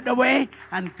prepare the way,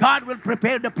 and God will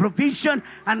prepare the provision,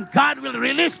 and God will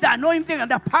release the anointing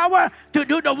and the power to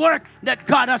do the work that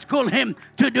God has called him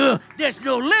to do. There's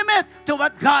no limit to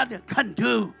what God can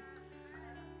do.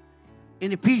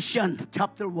 In Ephesians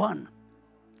chapter 1,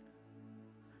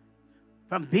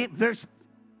 from verse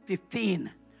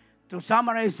 15, to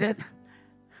summarize it,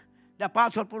 the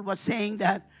Apostle Paul was saying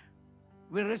that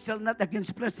we wrestle not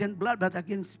against flesh and blood, but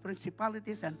against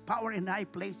principalities and power in high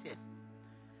places.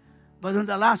 But in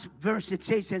the last verse, it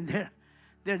says in there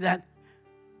that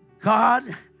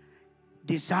God's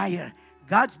desire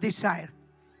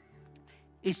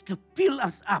is to fill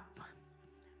us up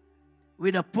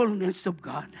with the fullness of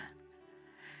God.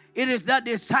 It is the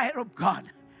desire of God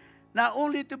not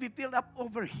only to be filled up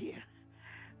over here,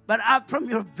 but out from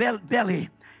your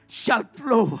belly shall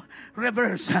flow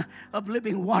rivers of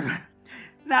living water.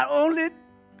 Not only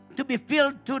to be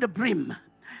filled to the brim,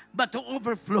 but to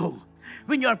overflow.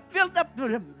 When you're filled up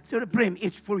to the brim,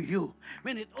 it's for you.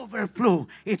 When it overflows,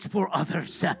 it's for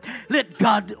others. Let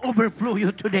God overflow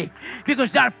you today,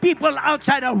 because there are people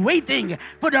outside are waiting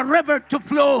for the river to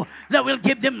flow that will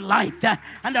give them light.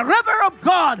 And the river of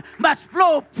God must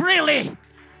flow freely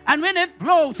And when it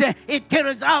flows, it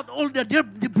carries out all the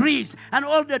debris and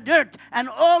all the dirt and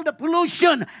all the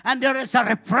pollution. And there is a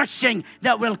refreshing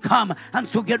that will come. And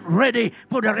so get ready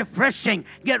for the refreshing.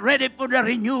 Get ready for the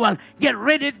renewal. Get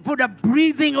ready for the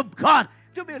breathing of God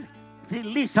to be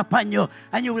released upon you.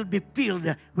 And you will be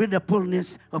filled with the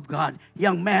fullness of God.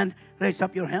 Young man, raise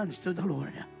up your hands to the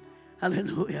Lord.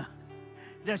 Hallelujah.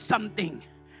 There's something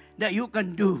that you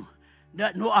can do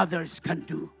that no others can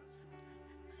do.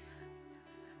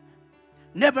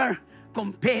 Never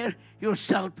compare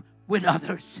yourself with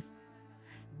others.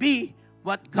 Be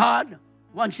what God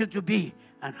wants you to be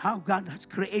and how God has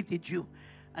created you.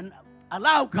 And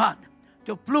allow God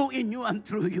to flow in you and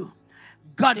through you.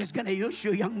 God is going to use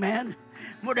you, young man,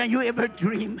 more than you ever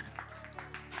dream.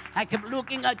 I kept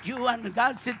looking at you and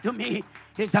God said to me,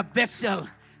 he's a vessel,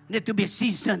 need to be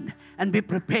seasoned and be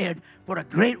prepared for a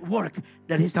great work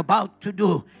that he's about to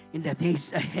do in the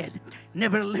days ahead.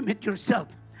 Never limit yourself.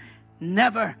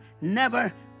 Never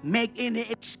make any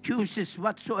excuses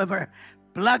whatsoever.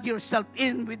 Plug yourself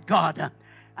in with God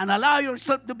and allow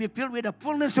yourself to be filled with the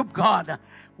fullness of God.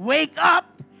 Wake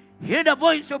up, hear the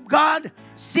voice of God,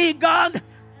 see God,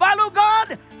 follow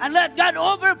God, and let God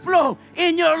overflow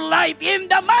in your life in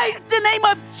the mighty name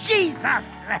of Jesus.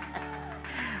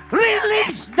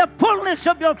 Release the fullness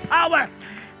of your power.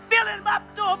 Fill him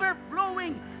up to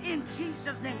overflowing in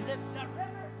Jesus' name. Let the